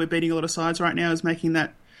much how we're beating a lot of sides right now, is making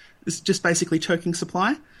that, it's just basically choking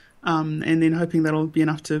supply, and then hoping that'll be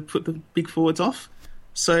enough to put the big forwards off.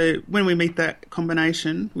 So when we meet that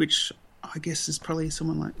combination, which I guess is probably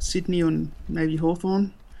someone like Sydney and maybe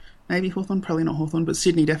Hawthorn, probably not Hawthorn, but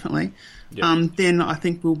Sydney definitely, then I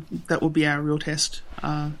think that will be our real test,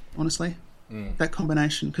 honestly, that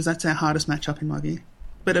combination, because that's our hardest matchup in my view.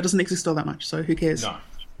 But it doesn't exist all that much, so who cares? No,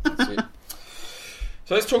 that's it.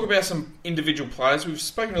 So let's talk about some individual players. We've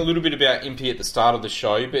spoken a little bit about Impey at the start of the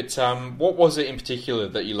show, but what was it in particular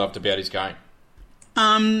that you loved about his game?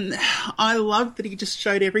 I loved that he just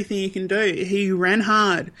showed everything he can do. He ran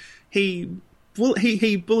hard. He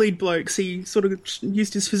bullied blokes. He sort of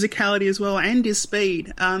used his physicality as well and his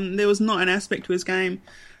speed. There was not an aspect to his game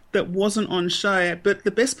that wasn't on show. But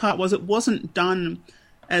the best part was it wasn't done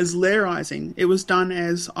as lairising. It was done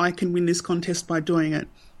as, I can win this contest by doing it.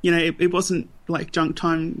 It wasn't like junk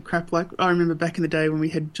time crap. Like I remember back in the day when we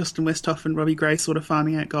had Justin Westhoff and Robbie Gray sort of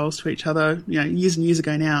farming out goals to each other, years and years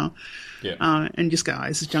ago now. Yeah. And just go,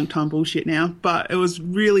 this is junk time bullshit now. But it was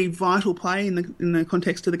really vital play in the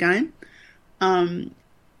context of the game. And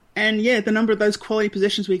the number of those quality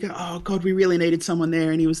possessions where you go, oh God, we really needed someone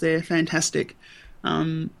there, and he was there, fantastic.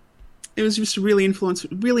 It was just a really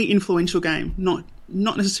influential game. Not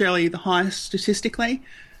necessarily the highest statistically,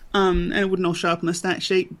 and it wouldn't all show up on the stat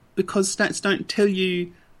sheet because stats don't tell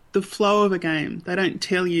you the flow of a game. They don't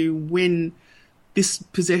tell you when this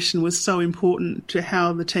possession was so important to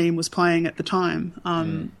how the team was playing at the time.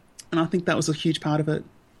 And I think that was a huge part of it.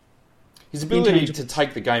 His ability to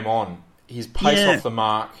take the game on, his pace off the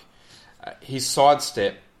mark, his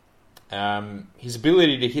sidestep, his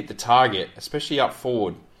ability to hit the target, especially up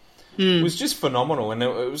forward, was just phenomenal. And it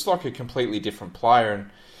was like a completely different player. And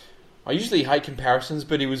I usually hate comparisons,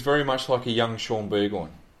 but he was very much like a young Sean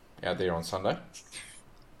Burgoyne out there on Sunday.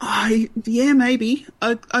 Yeah, maybe.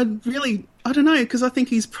 I don't know, because I think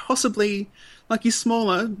he's possibly, like, he's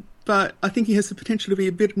smaller, but I think he has the potential to be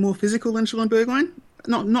a bit more physical than Sean Burgoyne.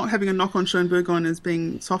 Not having a knock on Sean Burgoyne as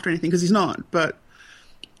being soft or anything, because he's not, but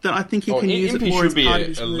that I think he can use it more as part of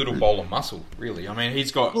his a movement. little bowl of muscle, really. I mean,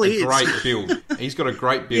 he's got a great build. He's got a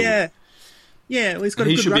great build. Yeah. Well, he's got a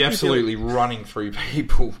good he should be rugby absolutely build. running through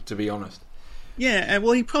people, to be honest. Yeah,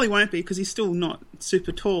 well, he probably won't be because he's still not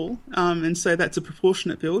super tall, and so that's a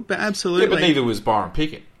proportionate build, but absolutely. Yeah, but neither was Byron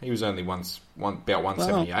Pickett. He was only about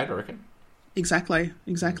 178, I reckon. Exactly.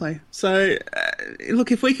 So,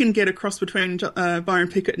 look, if we can get a cross between Byron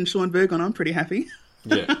Pickett and Sean Burgoyne, I'm pretty happy.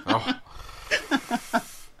 Yeah. Oh.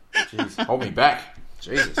 Jeez, hold me back.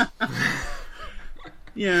 Jesus.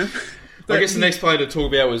 Yeah. I guess the next player to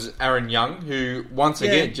talk about was Aaron Young, who, once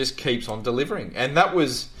again, just keeps on delivering. And that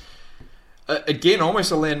was, again,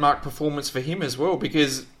 almost a landmark performance for him as well,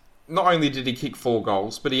 because not only did he kick 4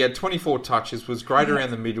 goals, but he had 24 touches, was great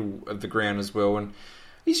around the middle of the ground as well, and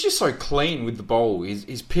he's just so clean with the ball.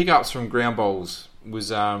 His pickups from ground bowls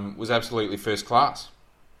was absolutely first class.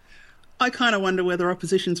 I kind of wonder whether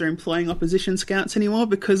oppositions are employing opposition scouts anymore,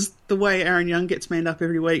 because the way Aaron Young gets manned up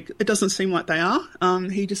every week, it doesn't seem like they are.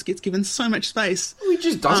 He just gets given so much space. Well, he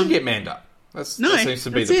just doesn't get manned up. That seems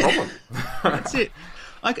to be the problem. That's it.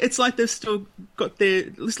 It's like they've still got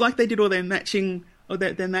it's like they did all their matching or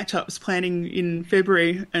their matchups planning in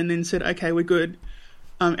February and then said, okay, we're good.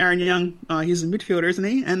 Aaron Young, he's a midfielder, isn't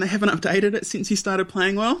he? And they haven't updated it since he started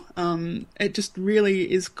playing well. It just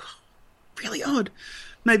really is really odd.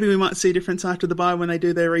 Maybe we might see a difference after the bye when they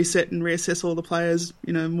do their reset and reassess all the players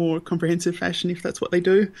in a more comprehensive fashion, if that's what they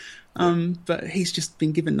do. But he's just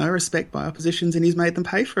been given no respect by oppositions and he's made them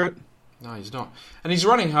pay for it. No, he's not. And he's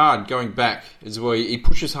running hard going back as well. He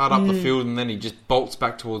pushes hard up the field and then he just bolts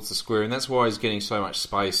back towards the square, and that's why he's getting so much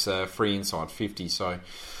space free inside 50. So,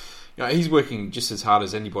 he's working just as hard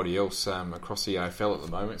as anybody else across the AFL at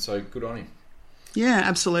the moment, so good on him. Yeah,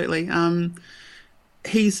 absolutely.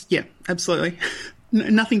 Absolutely.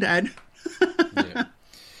 Nothing to add. Yeah.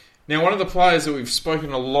 Now, one of the players that we've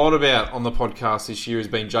spoken a lot about on the podcast this year has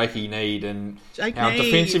been Jakey Need, and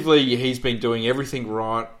defensively he's been doing everything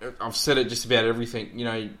right. I've said it just about everything.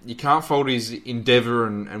 You can't fault his endeavour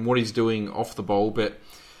and what he's doing off the ball, but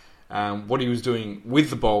what he was doing with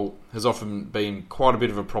the ball has often been quite a bit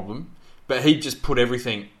of a problem. But he just put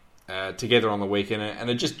everything together on the weekend, and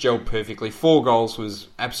it just gelled perfectly. 4 goals was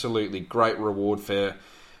absolutely great reward for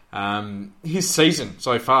his season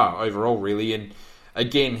so far overall, really. And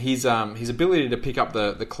again, his ability to pick up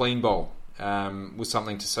the clean ball was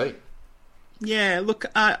something to see. Yeah, look,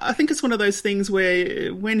 I think it's one of those things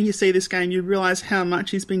where when you see this game, you realise how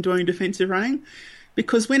much he's been doing defensive running.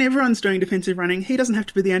 Because when everyone's doing defensive running, he doesn't have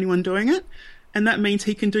to be the only one doing it. And that means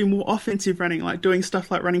he can do more offensive running, like doing stuff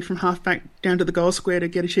like running from halfback down to the goal square to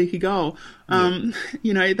get a cheeky goal.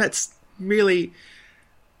 That's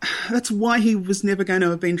why he was never going to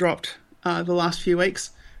have been dropped the last few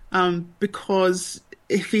weeks. Because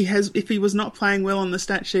if he was not playing well on the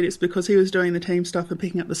stat sheet, it's because he was doing the team stuff and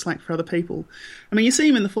picking up the slack for other people. I mean, you see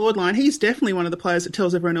him in the forward line. He's definitely one of the players that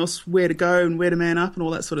tells everyone else where to go and where to man up and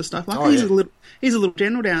all that sort of stuff. He's a little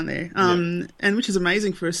general down there, and which is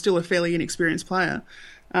amazing for still a fairly inexperienced player.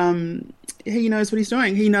 He knows what he's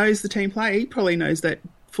doing. He knows the team play. He probably knows that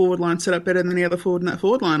forward line set up better than any other forward in that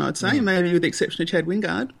forward line, I'd say, maybe with the exception of Chad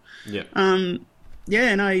Wingard.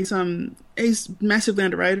 He's massively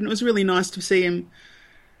underrated, and it was really nice to see him.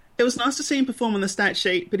 It was nice to see him perform on the stat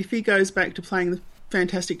sheet, but if he goes back to playing the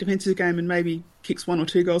fantastic defensive game and maybe kicks 1 or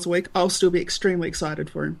 2 goals a week, I'll still be extremely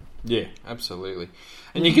excited for him. Yeah, absolutely.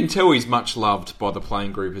 And you can tell he's much loved by the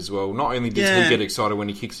playing group as well. Not only does he get excited when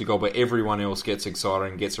he kicks a goal, but everyone else gets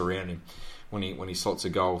excited and gets around him when he slots a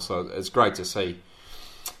goal. So it's great to see.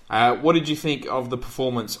 What did you think of the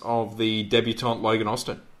performance of the debutant Logan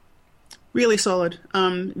Austin? Really solid.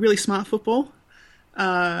 Really smart football.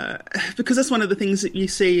 Because that's one of the things that you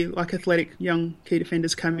see, like athletic young key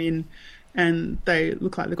defenders come in and they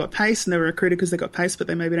look like they've got pace and they were recruited because they've got pace, but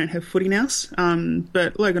they maybe don't have footy nous.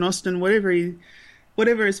 But Logan Austin,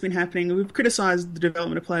 whatever has been happening, we've criticised the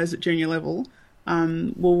development of players at junior level,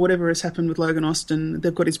 well, whatever has happened with Logan Austin,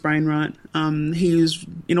 they've got his brain right. He is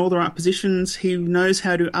in all the right positions. He knows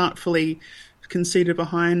how to artfully concede it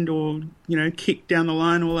behind or, kick down the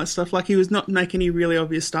line, all that stuff. Like, he was not making any really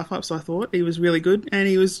obvious stuff-ups, I thought. He was really good, and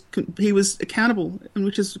he was accountable, and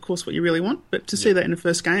which is, of course, what you really want. But to see that in a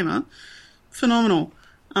first gamer, phenomenal.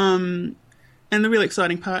 And the really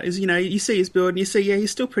exciting part is, you see his build and you see,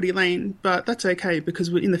 he's still pretty lean, but that's okay because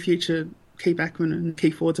in the future, Keith Backman and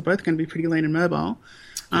Keith Fords are both going to be pretty lean and mobile.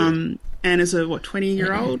 And as a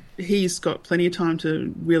 20-year-old, he's got plenty of time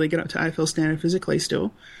to really get up to AFL standard physically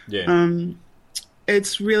still. Yeah.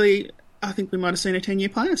 It's really, I think we might have seen a 10-year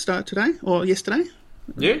player start today or yesterday.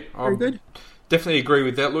 Yeah, very good. Definitely agree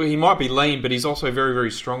with that. Look, he might be lean, but he's also very,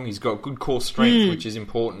 very strong. He's got good core strength, which is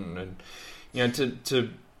important. And to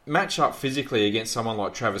match up physically against someone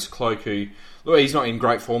like Travis Cloke, who, look, he's not in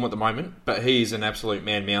great form at the moment, but he is an absolute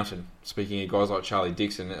man-mountain. Speaking of guys like Charlie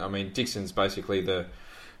Dixon, I mean, Dixon's basically the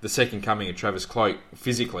second coming of Travis Cloke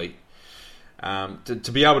physically.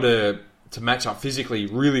 To be able to match up physically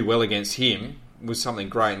really well against him was something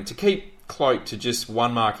great. And to keep Cloke to just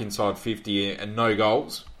one mark inside 50 and no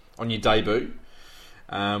goals on your debut,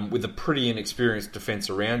 with a pretty inexperienced defence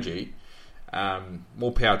around you,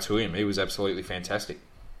 more power to him. He was absolutely fantastic.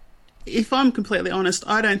 If I'm completely honest,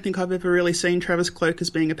 I don't think I've ever really seen Travis Cloke as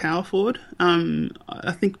being a power forward.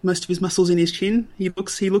 I think most of his muscles in his chin. He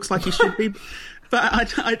looks like he should be,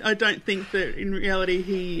 but I don't think that in reality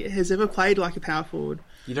he has ever played like a power forward.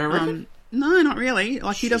 You don't reckon? No, not really.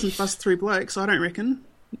 Like, he doesn't bust through blokes. I don't reckon.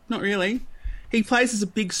 Not really. He plays as a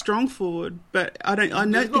big, strong forward, but I don't. I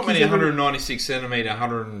There's don't not think many he's 196 centimetre,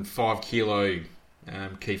 105 kilo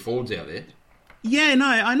key forwards out there. Yeah, no,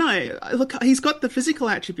 I know. Look, he's got the physical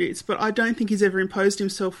attributes, but I don't think he's ever imposed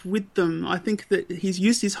himself with them. I think that he's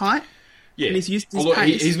used his height. Yeah, and he's used his although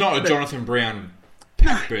pace. he's not a Jonathan Brown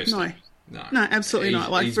pack burster. No, absolutely not.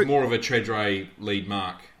 Like, he's more of a Treadray lead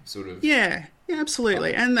mark sort of. Yeah,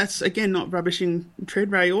 absolutely. And that's, again, not rubbishing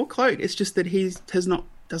Treadray or Cloke. It's just that he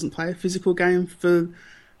doesn't play a physical game. For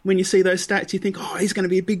when you see those stats, you think, oh, he's going to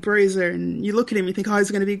be a big bruiser, and you look at him, you think, oh, he's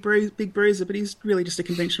going to be a big bruiser, but he's really just a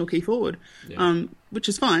conventional key forward, which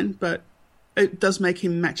is fine. But it does make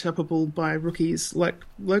him match-upable by rookies like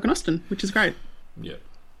Logan Austin, which is great. Yeah.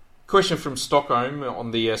 Question from Stockholm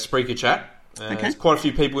on the Spreaker chat. Okay. There's quite a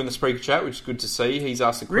few people in the Spreaker chat, which is good to see. He's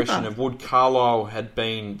asked the question of would Carlisle had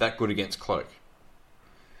been that good against Cloke?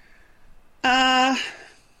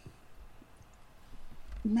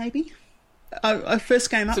 Maybe. A first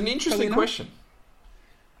game up. It's an interesting question.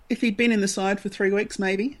 If he'd been in the side for 3 weeks,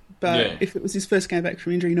 maybe. But if it was his first game back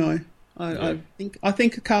from injury, no. I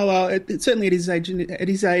think Carlisle, certainly at his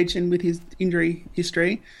age and with his injury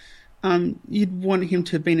history, you'd want him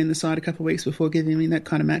to have been in the side a couple of weeks before giving him that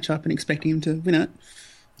kind of match-up and expecting him to win it.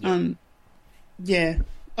 I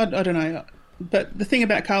don't know. But the thing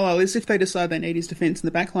about Carlisle is if they decide they need his defence in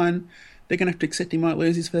the back line, they're going to have to accept he might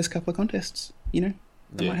lose his first couple of contests. That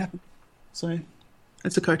might happen. So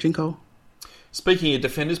it's a coaching call. Speaking of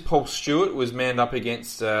defenders, Paul Stewart was manned up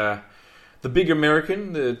against the big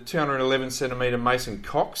American, the 211cm Mason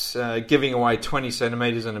Cox, giving away 20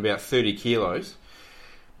 centimetres and about 30 kilos.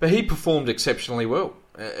 But he performed exceptionally well.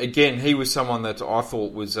 Again, he was someone that I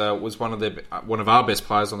thought was one of our best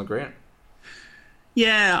players on the ground.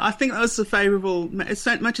 Yeah, I think that was a favourable. As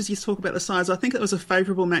much as you talk about the size, I think it was a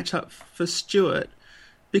favourable matchup for Stewart,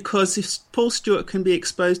 because if Paul Stewart can be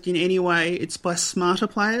exposed in any way, it's by smarter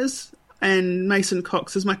players. And Mason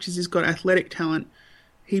Cox, as much as he's got athletic talent,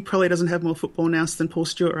 he probably doesn't have more football nous than Paul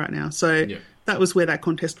Stewart right now. So that was where that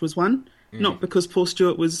contest was won. Not because Paul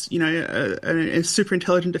Stewart was, a super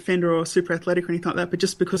intelligent defender or super athletic or anything like that, but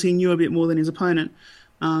just because he knew a bit more than his opponent.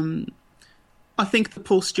 I think that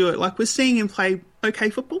Paul Stewart, like, we're seeing him play okay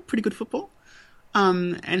football, pretty good football.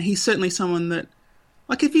 And he's certainly someone that,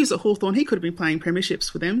 like, if he was at Hawthorn, he could have been playing premierships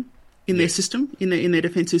for them in their system, in their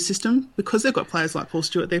defensive system, because they've got players like Paul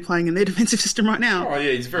Stewart, they're playing in their defensive system right now. Oh,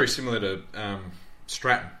 yeah, he's very similar to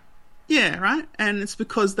Stratton. Yeah, right. And it's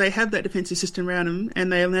because they have that defensive system around them,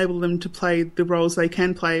 and they enable them to play the roles they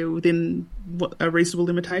can play within what are reasonable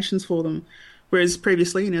limitations for them. Whereas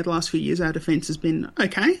previously, the last few years, our defence has been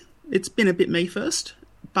okay. It's been a bit me first,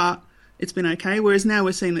 but it's been okay. Whereas now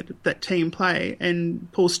we're seeing that team play,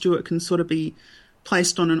 and Paul Stewart can sort of be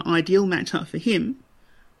placed on an ideal matchup for him.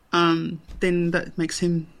 Then that makes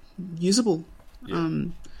him usable. Yeah.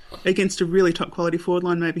 Against a really top quality forward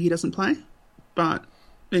line, maybe he doesn't play, but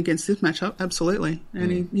against this matchup, absolutely.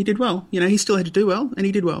 And he did well. He still had to do well, and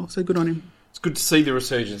he did well, so good on him. It's good to see the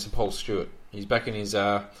resurgence of Paul Stewart. He's back in his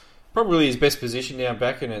probably his best position down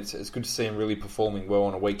back, and it's good to see him really performing well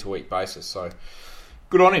on a week-to-week basis. So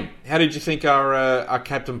Good on him. How did you think our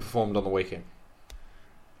captain performed on the weekend?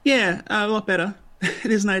 Yeah, a lot better.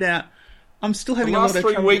 There's no doubt. I'm still having the a last lot of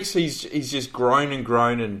 3 trouble. weeks. He's just grown,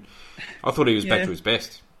 and I thought he was back to his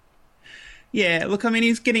best. Yeah, look, I mean,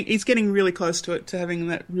 he's getting really close to it, to having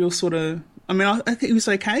that real sort of. I mean, I think he was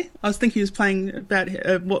okay. I think he was playing about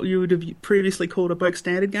what you would have previously called a bog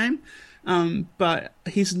standard game, but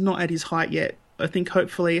he's not at his height yet. I think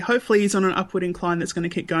hopefully he's on an upward incline that's going to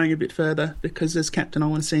keep going a bit further, because as captain I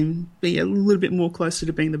want to see him be a little bit more closer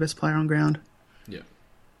to being the best player on ground. Yeah.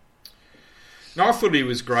 No, I thought he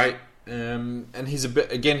was great. And his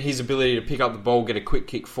ability to pick up the ball, get a quick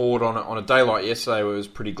kick forward on a day like yesterday where it was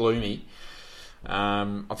pretty gloomy,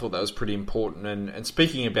 I thought that was pretty important. And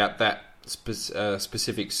speaking about that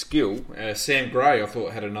specific skill, Sam Gray I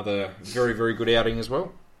thought had another very, very good outing as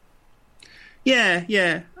well.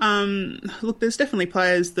 Yeah. Look, there's definitely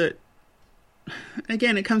players that,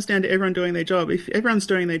 again, it comes down to everyone doing their job. If everyone's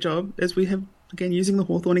doing their job, as we have, again, using the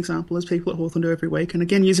Hawthorn example as people at Hawthorn do every week, and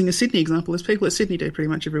again, using a Sydney example as people at Sydney do pretty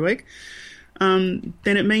much every week, then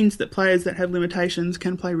it means that players that have limitations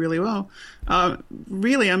can play really well.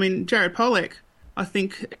 Really, I mean, Jared Pollock, I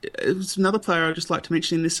think, is another player I'd just like to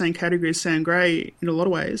mention in the same category as Sam Gray in a lot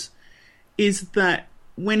of ways, is that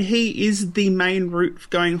when he is the main route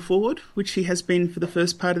going forward, which he has been for the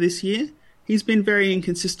first part of this year, he's been very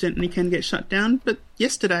inconsistent and he can get shut down. But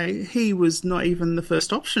yesterday, he was not even the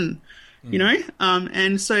first option, you know?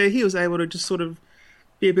 And so he was able to just sort of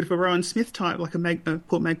be a bit of a Rowan Smith type, like a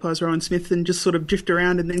Port Magpies Rowan Smith, and just sort of drift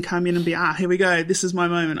around and then come in and be, here we go, this is my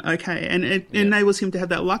moment, okay. And it enables him to have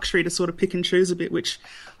that luxury to sort of pick and choose a bit, which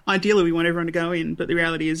ideally we want everyone to go in, but the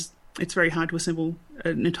reality is it's very hard to assemble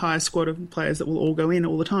an entire squad of players that will all go in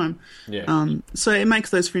all the time. Yeah. So it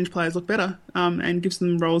makes those fringe players look better, and gives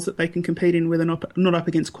them roles that they can compete in where they're not up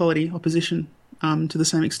against quality opposition to the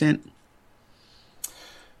same extent.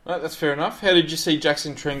 Well, that's fair enough. How did you see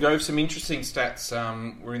Jackson Trengove? Some interesting stats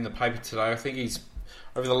were in the paper today. I think he's,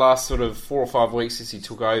 over the last sort of 4 or 5 weeks since he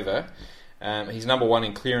took over, he's number 1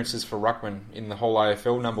 in clearances for ruckman in the whole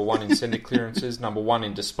AFL, number 1 in centre clearances, number 1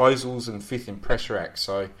 in disposals, and 5th in pressure acts.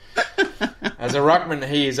 So, as a ruckman,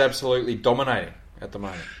 he is absolutely dominating at the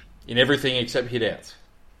moment in everything except hit-outs.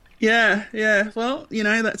 Yeah. Well, you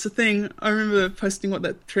know, that's the thing. I remember posting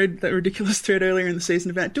that ridiculous thread earlier in the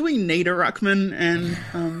season about, do we need a ruckman? And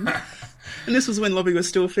and this was when Lobby was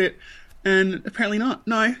still fit, and apparently not.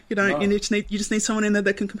 No, you don't. No. You just need someone in there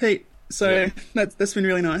that can compete. So that's been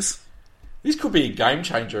really nice. This could be a game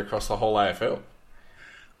changer across the whole AFL.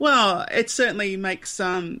 Well, it certainly makes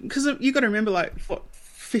because you've got to remember, like, what,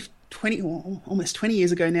 20 or almost 20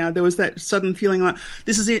 years ago now, there was that sudden feeling like,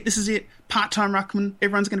 this is it, part-time ruckman,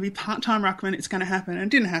 everyone's going to be part-time ruckman, it's going to happen. And it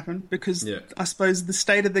didn't happen because I suppose the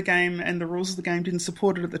state of the game and the rules of the game didn't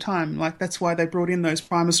support it at the time. Like, that's why they brought in those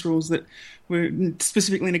Primus rules that were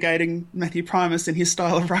specifically negating Matthew Primus and his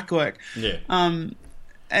style of ruck work. Yeah.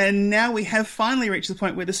 And now we have finally reached the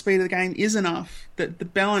point where the speed of the game is enough, that the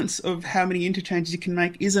balance of how many interchanges you can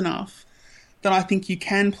make is enough, that I think you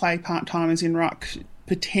can play part-timers in ruck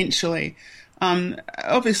potentially.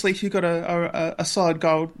 Obviously, if you've got a solid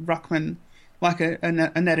gold ruckman like a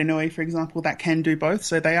Natanui, for example, that can do both.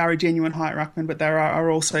 So they are a genuine height ruckman, but they are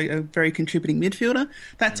also a very contributing midfielder.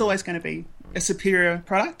 That's always going to be a superior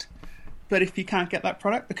product. But if you can't get that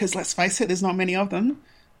product, because let's face it, there's not many of them,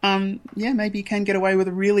 maybe you can get away with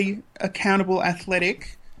a really accountable,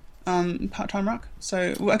 athletic part-time ruck.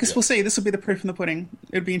 So I guess we'll see. This will be the proof in the pudding.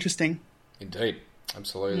 It'll be interesting. Indeed.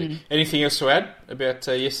 Absolutely. Anything else to add about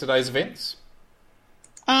yesterday's events?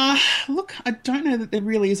 Look, I don't know that there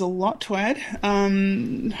really is a lot to add.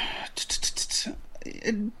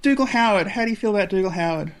 Dougal Howard. How do you feel about Dougal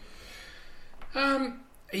Howard?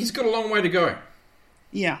 He's got a long way to go.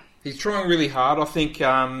 Yeah. He's trying really hard. I think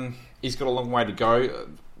he's got a long way to go.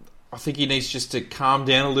 I think he needs just to calm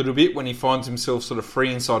down a little bit when he finds himself sort of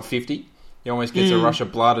free inside 50. He almost gets a rush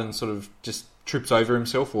of blood and sort of just trips over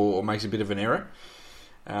himself or makes a bit of an error.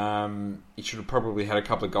 He should have probably had a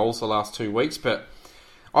couple of goals the last 2 weeks, but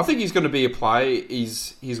I think he's going to be a play.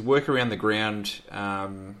 His work around the ground,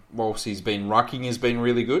 whilst he's been rucking, has been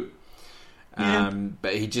really good.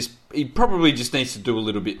 But he probably just needs to do a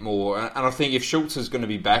little bit more. And I think if Schultz is going to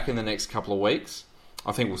be back in the next couple of weeks,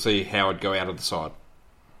 I think we'll see Howard go out of the side.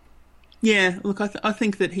 Yeah, look, I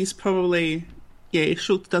think that he's probably... Yeah, if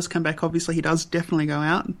Schultz does come back, obviously he does definitely go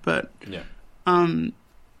out. But I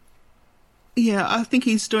think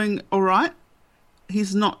he's doing all right.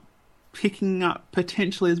 He's not picking up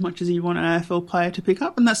potentially as much as you want an AFL player to pick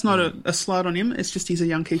up, and that's not a slight on him. It's just he's a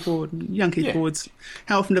young key forward. Young key forwards,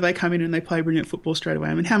 how often do they come in and they play brilliant football straight away?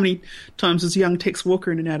 I mean, how many times was young Tex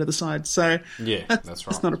Walker in and out of the side? So that's right.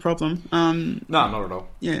 That's not a problem. No, not at all.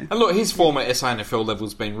 Yeah. And look, his form at SANFL level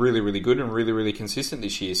has been really, really good and really, really consistent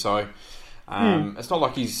this year. So it's not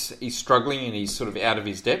like he's struggling and he's sort of out of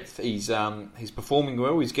his depth. He's performing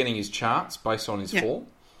well. He's getting his charts based on his form.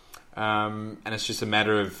 And it's just a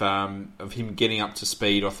matter of him getting up to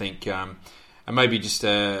speed, I think, and maybe just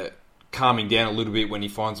calming down a little bit when he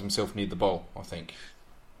finds himself near the ball, I think.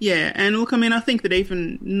 Yeah, and look, I mean, I think that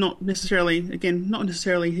even not necessarily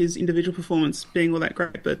his individual performance being all that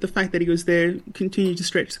great, but the fact that he was there continued to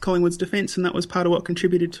stretch Collingwood's defence, and that was part of what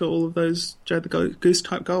contributed to all of those Joe the Goose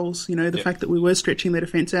type goals. You know, the fact that we were stretching their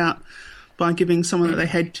defence out by giving someone that they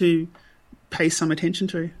had to pay some attention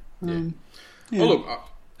to. Well, look,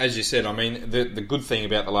 as you said, I mean, the good thing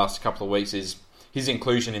about the last couple of weeks is his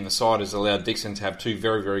inclusion in the side has allowed Dixon to have two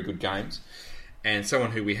very, very good games. And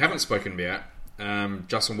someone who we haven't spoken about,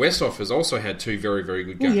 Justin Westhoff, has also had two very, very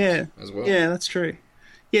good games as well. Yeah, that's true.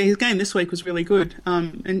 Yeah, his game this week was really good.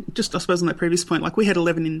 And just, I suppose, on that previous point, like we had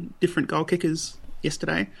 11 different goal kickers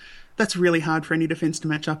yesterday. That's really hard for any defence to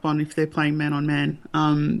match up on if they're playing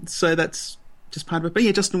man-on-man. So that's just part of it. But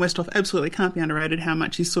yeah, Justin Westhoff absolutely can't be underrated how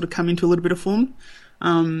much he's sort of come into a little bit of form.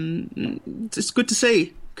 It's good to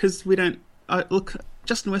see because we don't look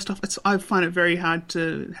Justin Westhoff. I find it very hard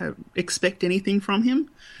to expect anything from him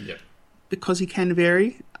because he can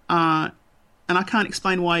vary, and I can't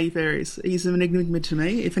explain why he varies. He's an enigma to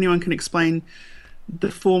me. If anyone can explain the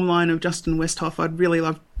form line of Justin Westhoff, I'd really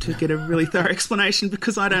love to get a really thorough explanation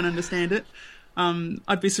because I don't understand it.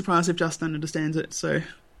 I'd be surprised if Justin understands it. So.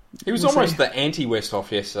 He was almost the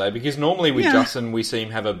anti-Westhoff yesterday because normally with Justin we see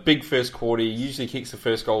him have a big first quarter. He usually kicks the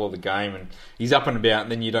first goal of the game and he's up and about,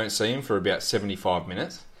 and then you don't see him for about 75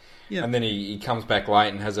 minutes. Yeah. And then he comes back late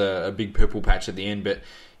and has a big purple patch at the end. But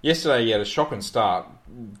yesterday he had a shocking start.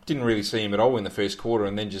 Didn't really see him at all in the first quarter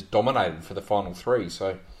and then just dominated for the final three.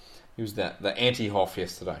 So he was the anti-Hoff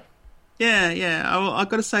yesterday. Yeah. I've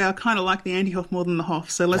got to say I kind of like the anti-Hoff more than the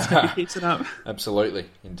Hoff, so let's hope he keeps it up. Absolutely,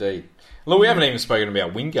 indeed. Look, we haven't even spoken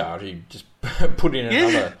about Wingard, who just put in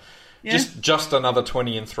another, just another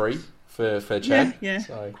 20 and 3 for Chad. Yeah.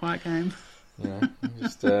 So, quiet game.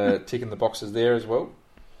 Just ticking the boxes there as well.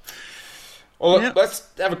 Well, let's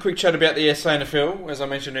have a quick chat about the SANFL, as I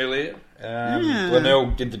mentioned earlier.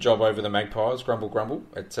 Glenelg did the job over the Magpies, grumble,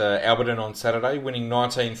 at Alberton on Saturday, winning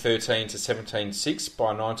 19-13 to 17-6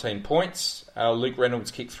 by 19 points. Luke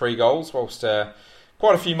Reynolds kicked 3 goals, whilst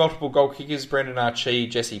quite a few multiple goal kickers, Brendan Archie,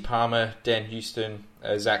 Jesse Palmer, Dan Houston,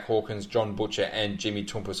 Zach Hawkins, John Butcher and Jimmy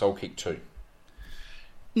Toumpas all kicked 2.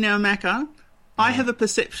 Now, Macca, I have a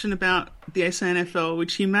perception about the SANFL,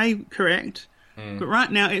 which you may correct, but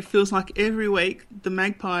right now it feels like every week the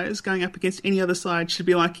Magpies going up against any other side should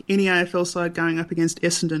be like any AFL side going up against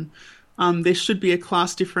Essendon. There should be a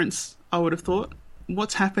class difference, I would have thought.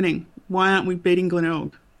 What's happening? Why aren't we beating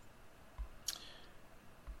Glenelg?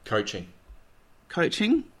 Coaching?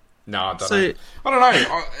 No, I don't know. I don't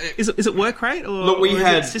know. Is it work rate? Or, look, we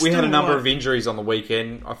had a number of injuries on the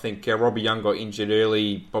weekend. I think Robbie Young got injured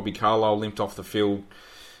early. Bobby Carlisle limped off the field.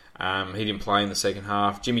 He didn't play in the second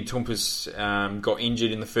half. Jimmy Toumpas got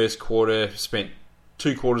injured in the first quarter. Spent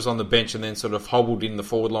 2 quarters on the bench and then sort of hobbled in the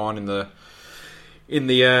forward line in the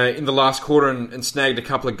last quarter and snagged a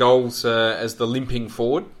couple of goals as the limping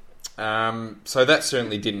forward. So that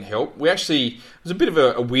certainly didn't help. It was a bit of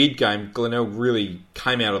a weird game. Glenelg really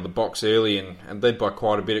came out of the box early and led by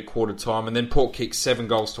quite a bit at quarter time, and then Port kicked 7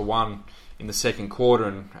 goals to 1 in the second quarter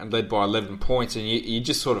and led by 11 points, and you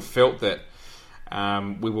just sort of felt that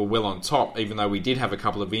we were well on top, even though we did have a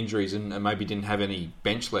couple of injuries and maybe didn't have any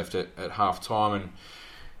bench left at half time, and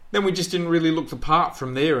then we just didn't really look the part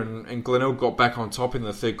from there, and Glenelg got back on top in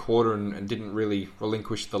the third quarter and didn't really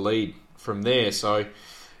relinquish the lead from there. So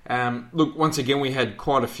look, once again, we had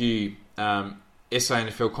quite a few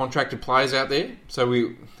SANFL contracted players out there, so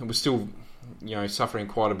we were still, suffering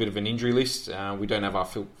quite a bit of an injury list. We don't have our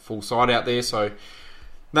full side out there, so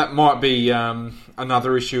that might be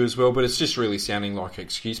another issue as well. But it's just really sounding like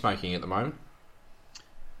excuse making at the moment.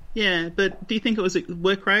 Yeah, but do you think it was a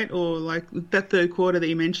work rate, or like that third quarter that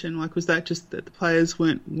you mentioned? Like, was that just that the players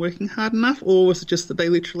weren't working hard enough, or was it just that they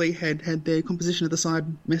literally had their composition of the side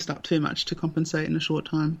messed up too much to compensate in a short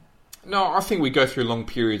time? No, I think we go through long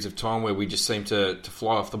periods of time where we just seem to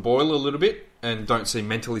fly off the boil a little bit and don't seem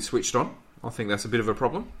mentally switched on. I think that's a bit of a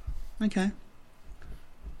problem. Okay.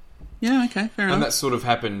 Yeah, okay, fair enough. And that sort of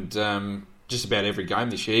happened just about every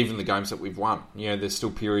game this year, even the games that we've won. You know, there's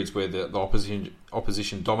still periods where the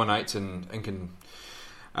opposition dominates and can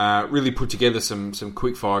really put together some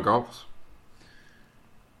quick fire goals.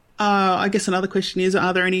 I guess another question is,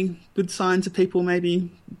 are there any good signs of people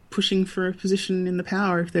maybe pushing for a position in the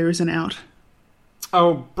Power if there is an out?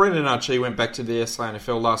 Oh, Brendan Archie went back to the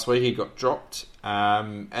SANFL last week. He got dropped.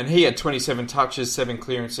 And he had 27 touches, 7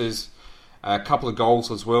 clearances, a couple of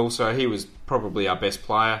goals as well. So he was probably our best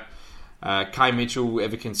player. Kay Mitchell,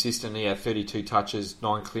 ever consistent. He had 32 touches,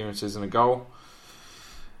 9 clearances and a goal.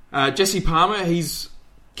 Jesse Palmer, he's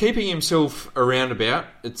keeping himself around about.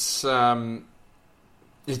 It's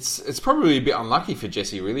probably a bit unlucky for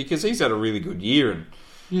Jesse, really, because he's had a really good year.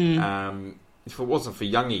 And if it wasn't for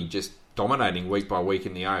Youngie just dominating week by week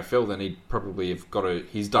in the AFL, then he'd probably have got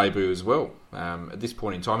his debut as well. At this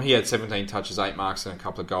point in time, he had 17 touches, 8 marks and a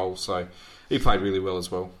couple of goals, so he played really well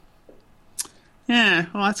as well. Yeah,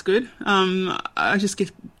 well, that's good. I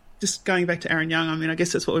just going back to Aaron Young, I mean, I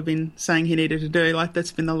guess that's what we've been saying he needed to do. Like,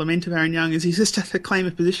 that's been the lament of Aaron Young, is he's just to claim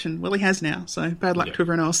a position. Well, he has now, so bad luck to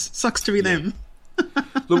everyone else. Sucks to be them.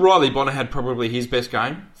 Look, Riley Bonner had probably his best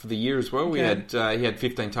game for the year as well. Okay. He had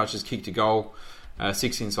 15 touches, kicked a goal,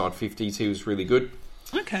 6 inside 50s. He was really good.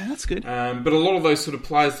 Okay, that's good. But a lot of those sort of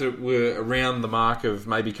players that were around the mark of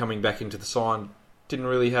maybe coming back into the side didn't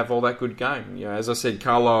really have all that good game. You know, as I said,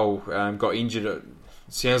 Carlisle got injured. It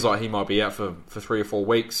sounds like he might be out for 3 or 4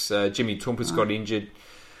 weeks. Jimmy Toumpas got injured.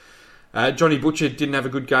 Johnny Butcher didn't have a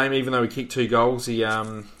good game, even though he kicked 2 goals. He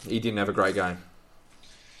didn't have a great game.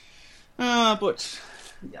 But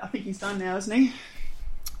I think he's done now, isn't he?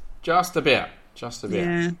 Just about.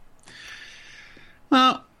 Yeah.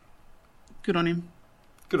 Well, good on him.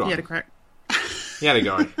 Good on him. He had a crack. He had a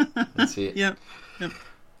go. That's it. Yep.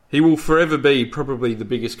 He will forever be probably the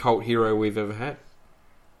biggest cult hero we've ever had.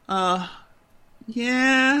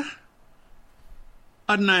 Yeah.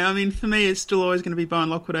 I don't know. I mean, for me, it's still always going to be Bowen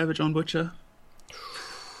Lockwood over John Butcher.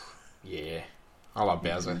 Yeah. I love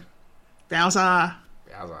Bowser. Bowser.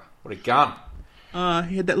 What a gun.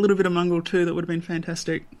 He had that little bit of mongrel too that would have been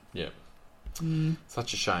fantastic. Yeah.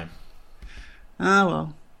 Such a shame.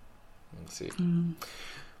 Well. That's it.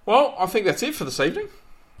 Well, I think that's it for this evening.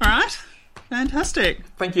 All right. Fantastic.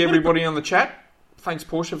 Thank you, everybody on the chat. Thanks,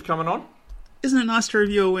 Portia, for coming on. Isn't it nice to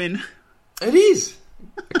review a win? It is.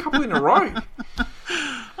 A couple in a row.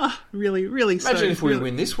 Really. Imagine if we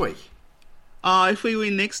win this week. If we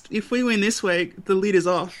win this week, the lid is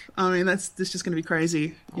off. I mean, that's just going to be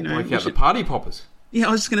crazy. Break out the party poppers. Yeah,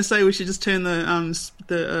 I was just going to say we should just turn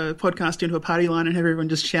the podcast into a party line and have everyone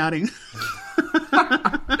just shouting.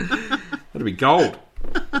 That'd be gold.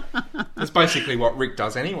 That's basically what Rick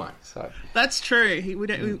does anyway. So that's true.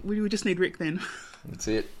 We just need Rick then. That's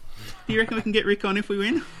it. Do you reckon we can get Rick on if we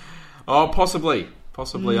win? Oh, possibly.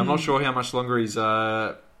 I'm not sure how much longer he's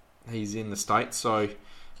in the States, so he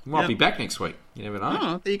might be back next week. You never know.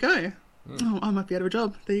 Oh, there you go. Oh, I might be out of a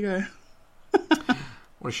job. There you go.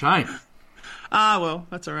 What a shame. Well,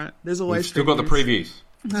 that's all right. There's always We've still got the previews.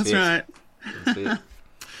 That's right. That's it.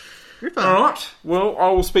 Ripper. All right. Well, I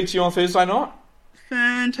will speak to you on Thursday night.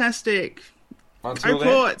 Fantastic. Until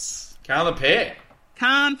Reports. then, Carl the Pair.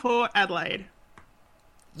 Cairn Port Adelaide.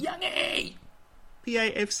 Youngie.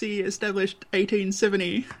 PAFC established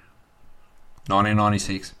 1870.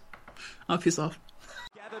 1996. I'll piss off.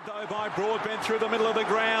 Gathered though by Broadbent through the middle of the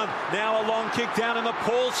ground. Now a long kick down in the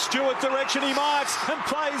Paul Stewart direction. He marks and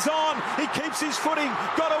plays on. He keeps his footing.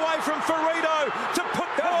 Got away from Ferrito.